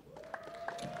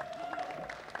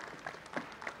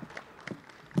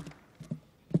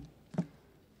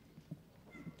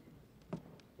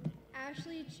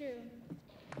 Ashley Chu.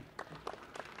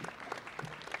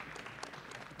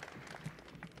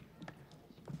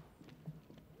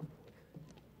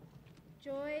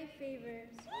 Joy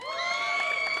Favors.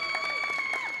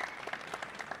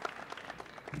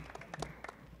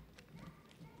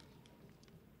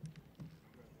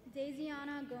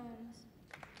 Daisiana Gomes.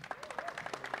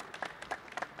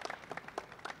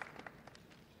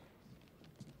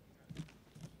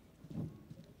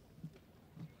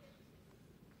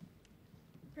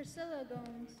 Priscilla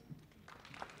Gomes.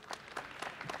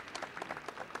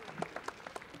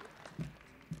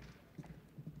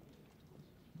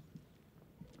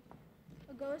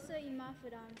 Agosa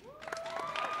Imafadan.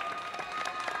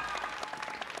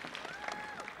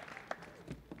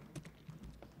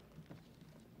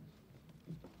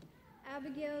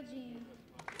 Abigail Jean.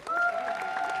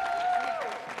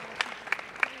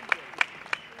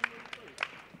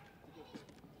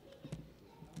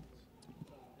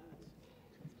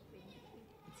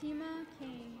 Tima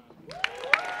Kane.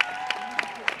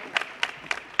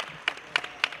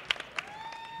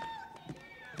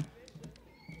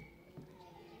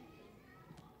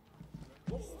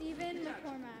 Stephen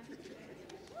McCormack.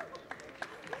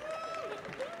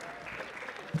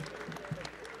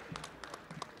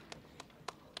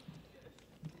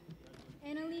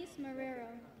 Annalise Marrero.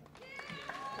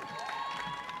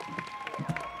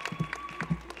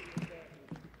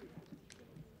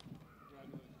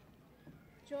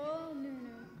 Joel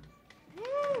Nunu.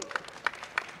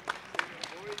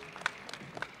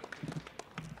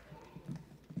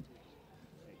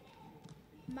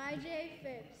 Myjay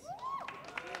Phipps.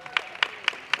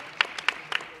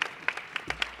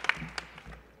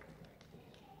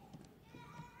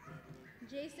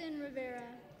 Jason Rivera.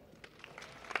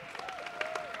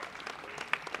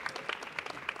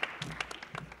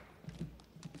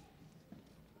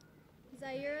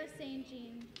 Zaira St.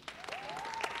 Jean.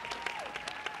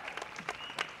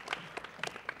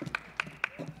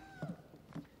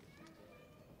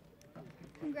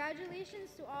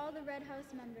 Congratulations to all the Red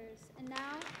House members. And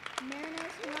now,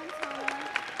 Marinos Montana.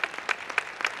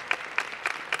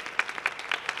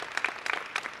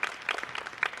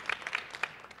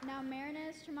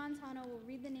 Napolitano will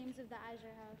read the names of the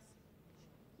Azure House.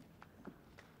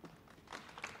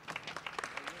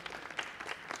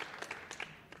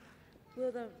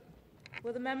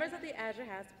 Will the members of the Azure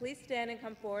House please stand and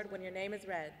come forward when your name is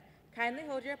read? Kindly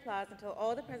hold your applause until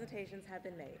all the presentations have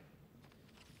been made.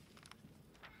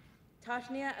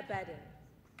 Tashnia Abedin.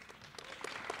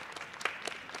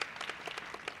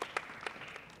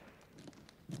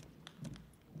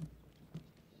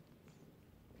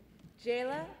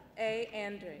 Jayla A.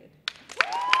 Andrade.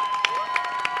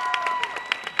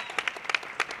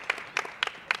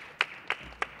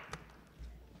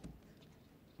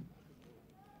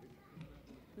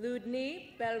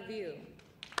 Ludney Bellevue.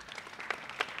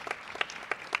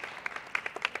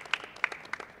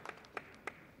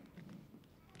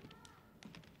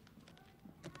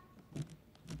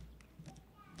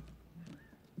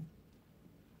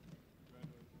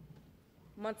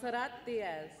 Montserrat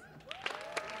Diaz.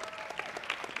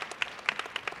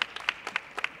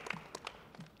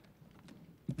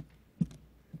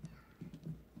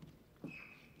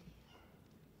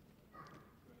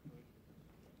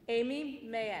 Amy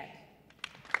Mayette.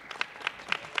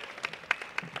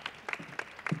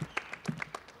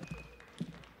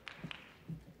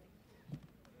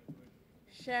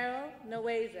 Cheryl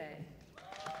Nweze.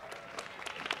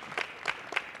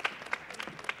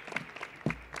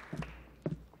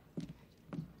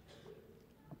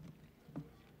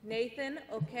 Nathan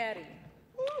O'Carey.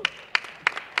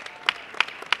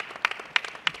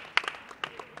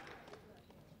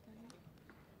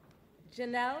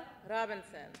 Janelle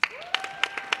Robinson.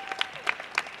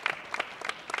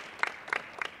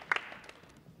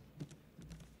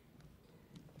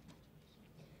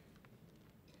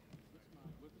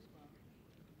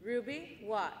 Ruby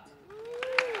Watt.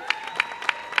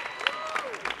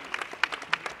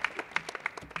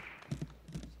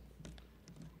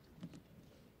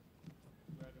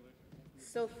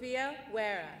 Sophia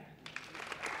Wera.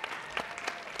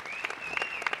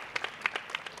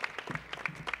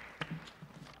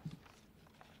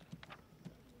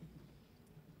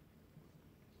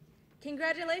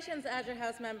 Congratulations, Azure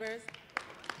House members.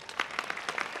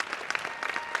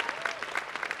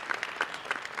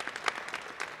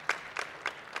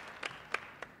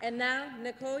 And now,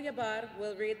 Nicole Yabar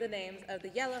will read the names of the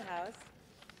Yellow House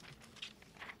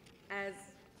as,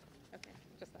 okay,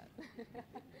 just that.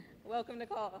 Welcome,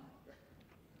 Nicole.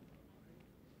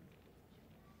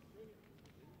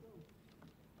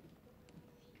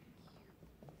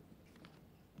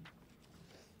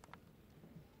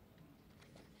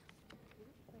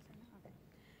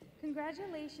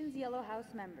 Congratulations, Yellow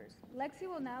House members. Lexi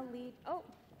will now lead, oh,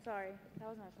 sorry, that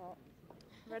was my fault.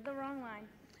 Read the wrong line.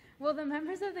 Will the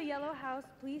members of the Yellow House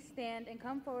please stand and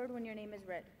come forward when your name is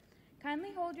read?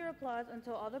 Kindly hold your applause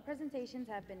until all the presentations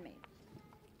have been made.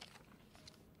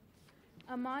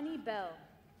 Amani Bell.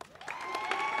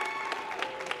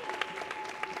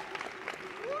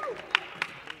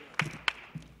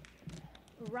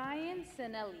 Ryan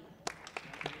Sinelli.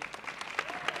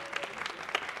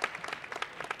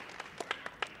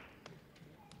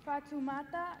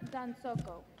 Fatumata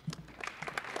Dansoko.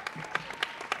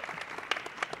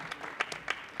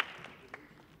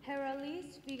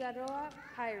 Heralis Figueroa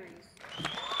Pires.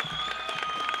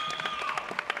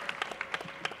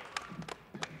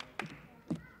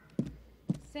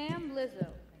 Sam Lizzo.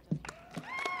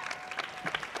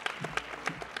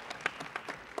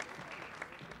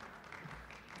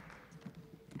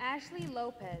 Ashley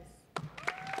Lopez.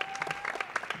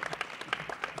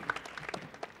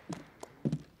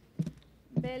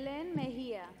 Belen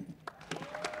Mejia.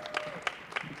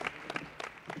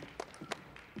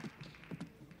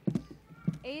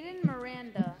 Aiden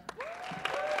Miranda.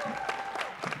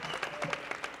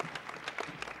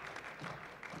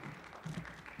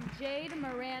 Jade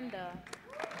Miranda.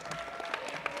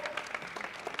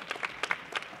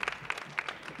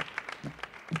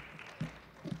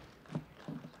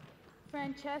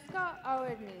 Francesca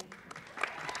Awadni.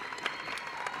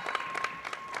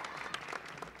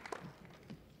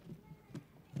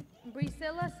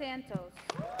 Priscilla Santos.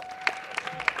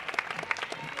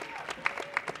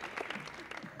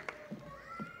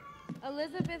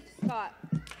 Elizabeth Scott.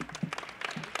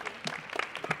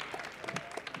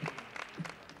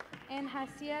 And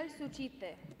Hasiel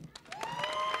Suchite.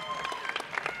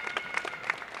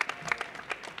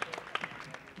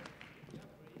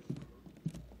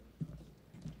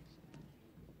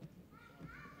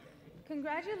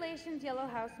 Congratulations, Yellow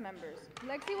House members.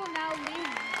 Lexi will now lead.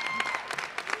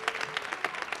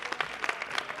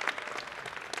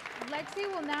 Lexi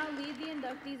will now lead the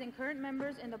inductees and current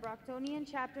members in the Brocktonian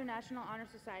Chapter National Honor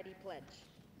Society Pledge.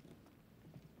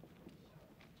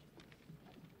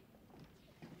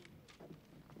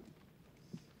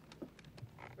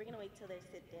 we're gonna wait till they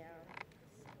sit down.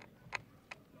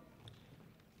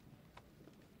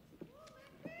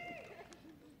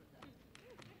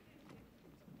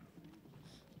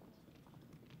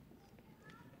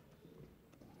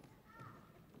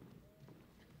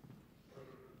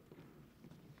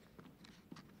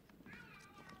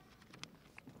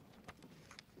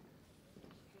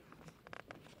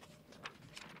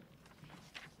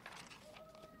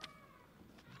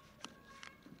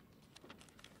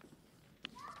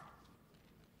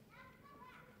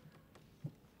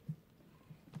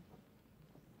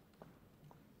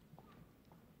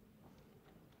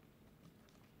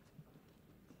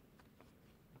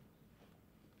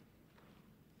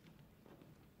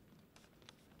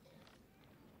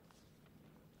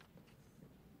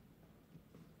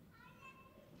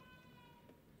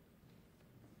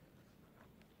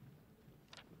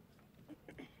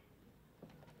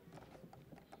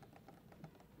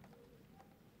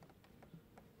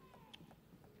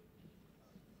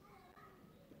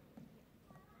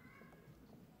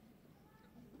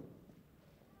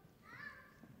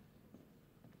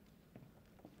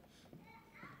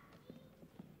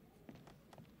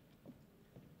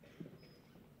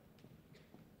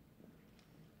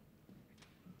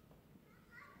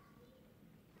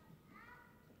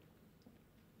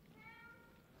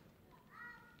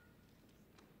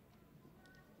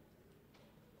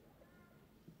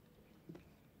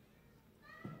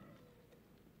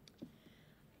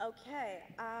 Okay,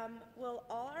 will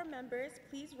all our members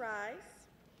please rise?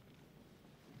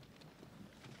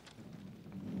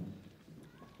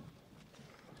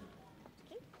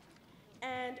 Okay.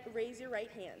 And raise your right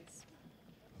hands.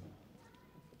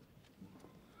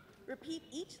 Repeat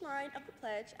each line of the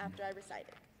pledge after I recite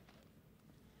it.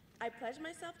 I pledge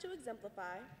myself to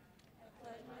exemplify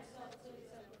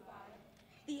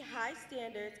the high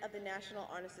standards of the National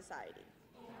Honor Society.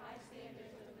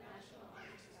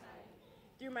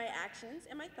 Through my actions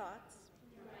and my thoughts,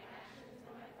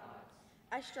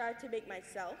 I strive to make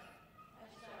myself,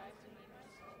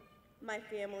 my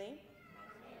family,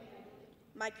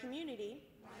 my community,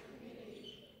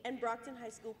 and Brockton High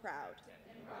School proud.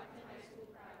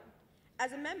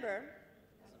 As a member,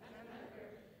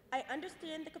 I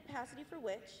understand the capacity for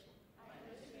which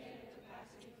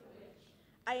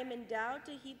I am endowed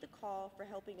to heed the call for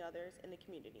helping others in the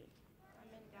community.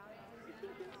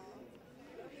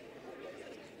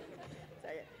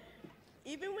 Sorry.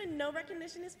 Even when no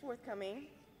recognition is forthcoming,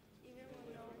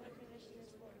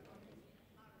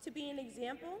 to be an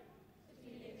example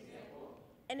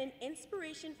and an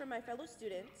inspiration for my fellow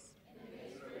students,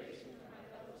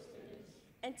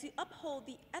 and to uphold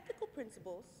the ethical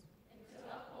principles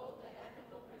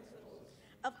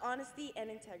of honesty and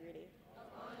integrity.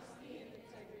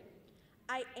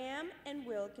 I am and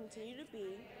will continue to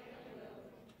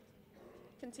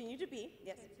be,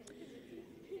 yes,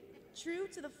 true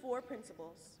to the four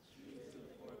principles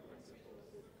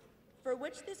for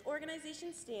which this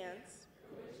organization stands.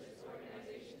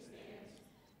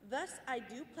 Thus, I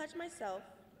do pledge myself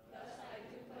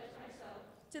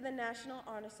to the National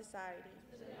Honor Society.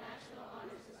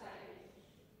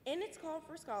 In its call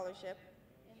for scholarship,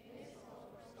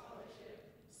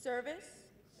 service,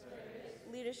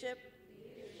 leadership,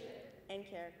 and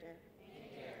character.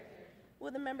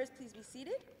 Will the members please be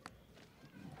seated?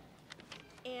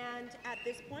 And at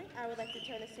this point, I would like to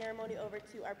turn the ceremony over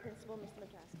to our principal, Mr.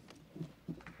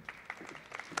 McCaskey.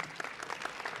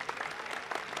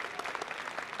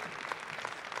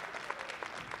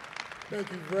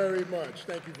 Thank you very much.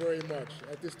 Thank you very much.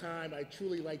 At this time, I'd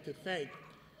truly like to thank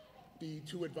the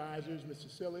two advisors,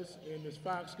 Mr. Sillis and Ms.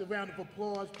 Fox. Give a round of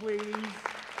applause, please.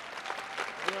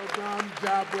 Well done.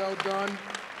 Job well done.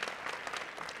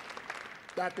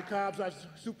 Dr. Cobbs, our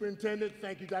superintendent,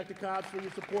 thank you, Dr. Cobbs, for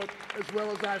your support, as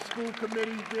well as our school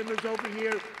committee members over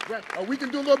here. We can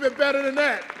do a little bit better than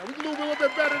that. We can do a little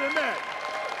bit better than that.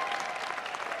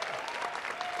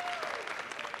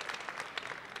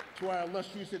 To our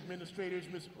illustrious administrators,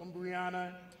 Ms.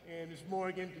 Umbriana and Ms.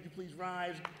 Morgan, could you please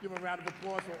rise? Give them a round of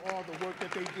applause for all the work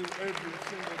that they do every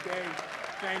single day.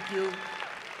 Thank you.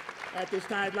 At this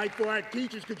time, I'd like for our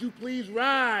teachers, could you please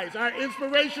rise? Our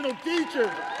inspirational teachers.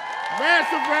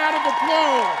 Massive round of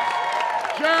applause.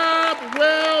 Job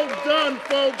well done,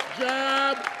 folks.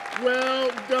 Job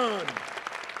well done.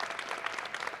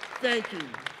 Thank you,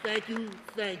 thank you,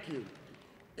 thank you.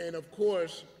 And of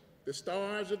course, the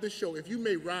stars of the show, if you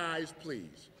may rise,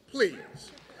 please,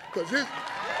 please. Because this,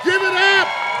 give it up,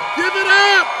 give it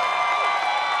up.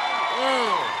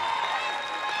 Oh.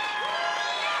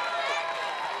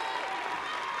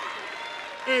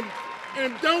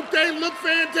 And don't they look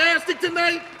fantastic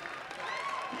tonight?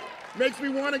 Makes me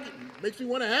want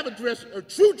to have a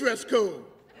true dress code.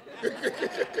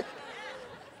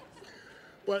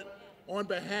 But on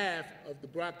behalf of the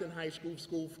Brockton High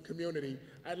School community,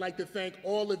 I'd like to thank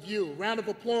all of you. Round of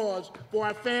applause for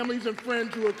our families and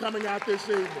friends who are coming out this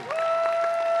evening.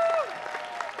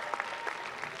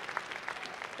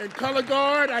 And Color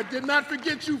Guard, I did not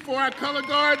forget you for our Color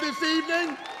Guard this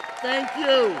evening. Thank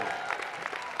you.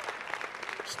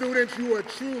 Students, you are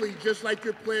truly, just like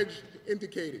your pledge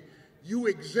indicated, you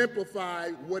exemplify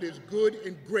what is good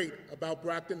and great about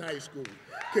Brockton High School.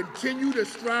 Continue to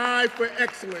strive for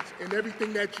excellence in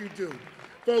everything that you do.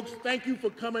 Folks, thank you for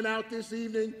coming out this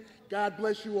evening. God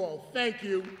bless you all. Thank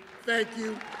you,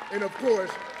 and of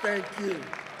course, thank you.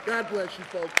 God bless you,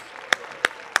 folks.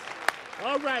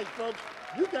 All right, folks,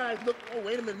 you guys look, oh,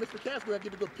 wait a minute, Mr. Casco, I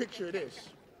get a good picture of this.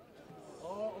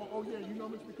 Oh yeah, you know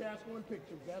Mr. Casco in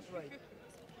pictures, that's right.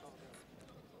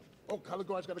 Oh, Color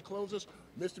Guard's got to close us.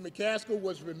 Mr. McCaskill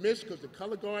was remiss because the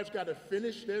Color Guard's got to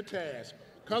finish their task.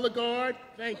 Color Guard,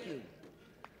 thank you.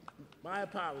 My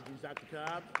apologies, Dr.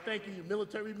 Cobb. Thank you, you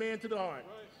military man to the heart.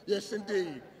 Yes,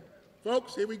 indeed.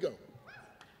 Folks, here we go.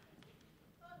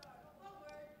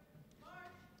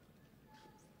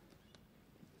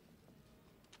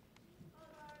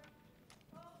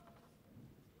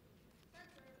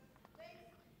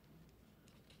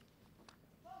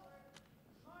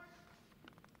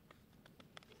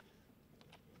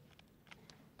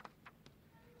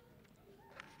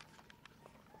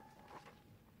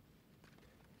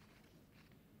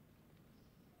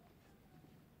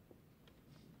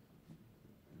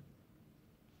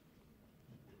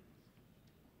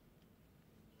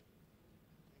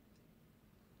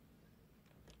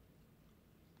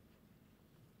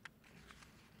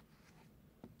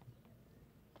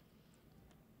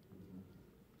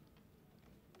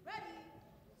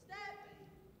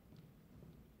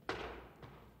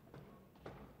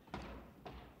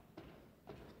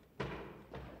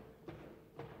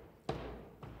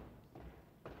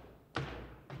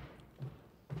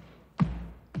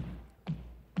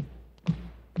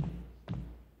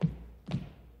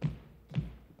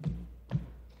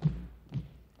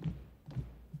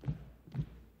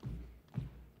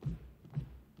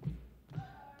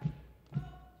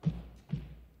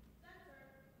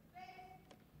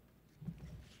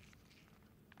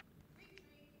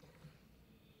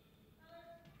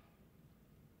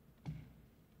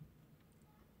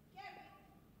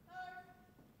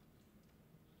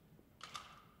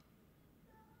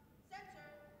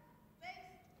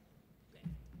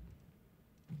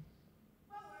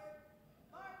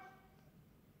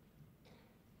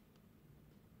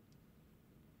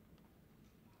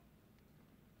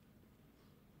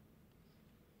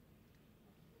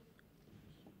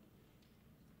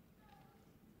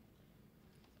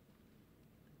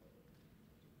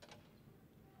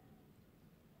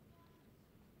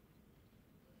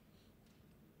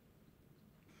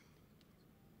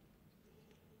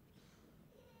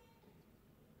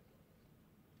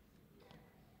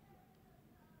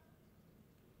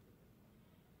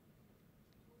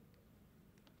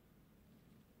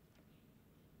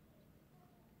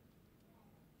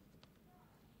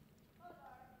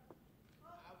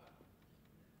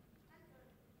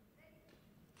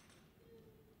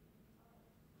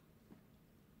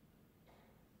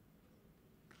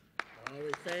 All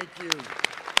right, thank you.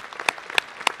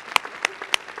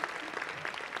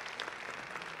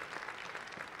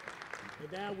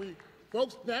 And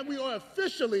now we are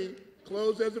officially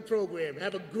closed as a program.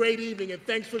 Have a great evening, and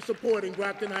thanks for supporting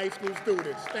Brockton High School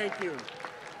students. Thank you.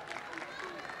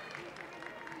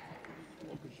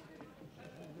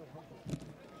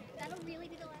 That'll really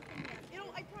be the last thing. You know,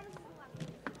 I promise it's the last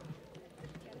thing.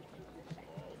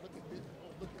 Look at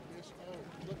this.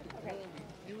 Look at all these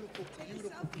beautiful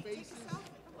faces.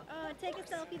 Take a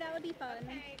selfie, that would be fun.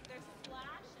 Okay, there's a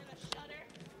flash and a shutter,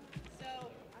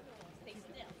 so stay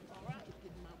still, all right?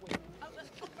 All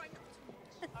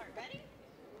right, ready?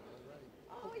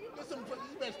 All right.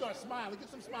 You better start smiling.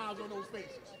 Get some smiles on those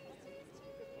faces.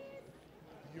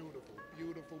 Beautiful,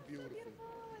 beautiful, beautiful. It's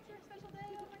your special day.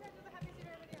 Oh my God, you're the happiest you've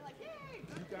ever been. You're like, yay!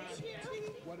 You guys,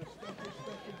 what a special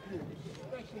group.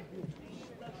 Special group.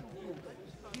 Special group.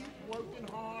 Keep working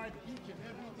hard each and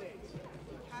every day.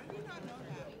 How did you not know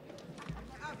that?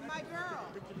 My girl.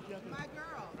 My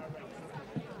girl.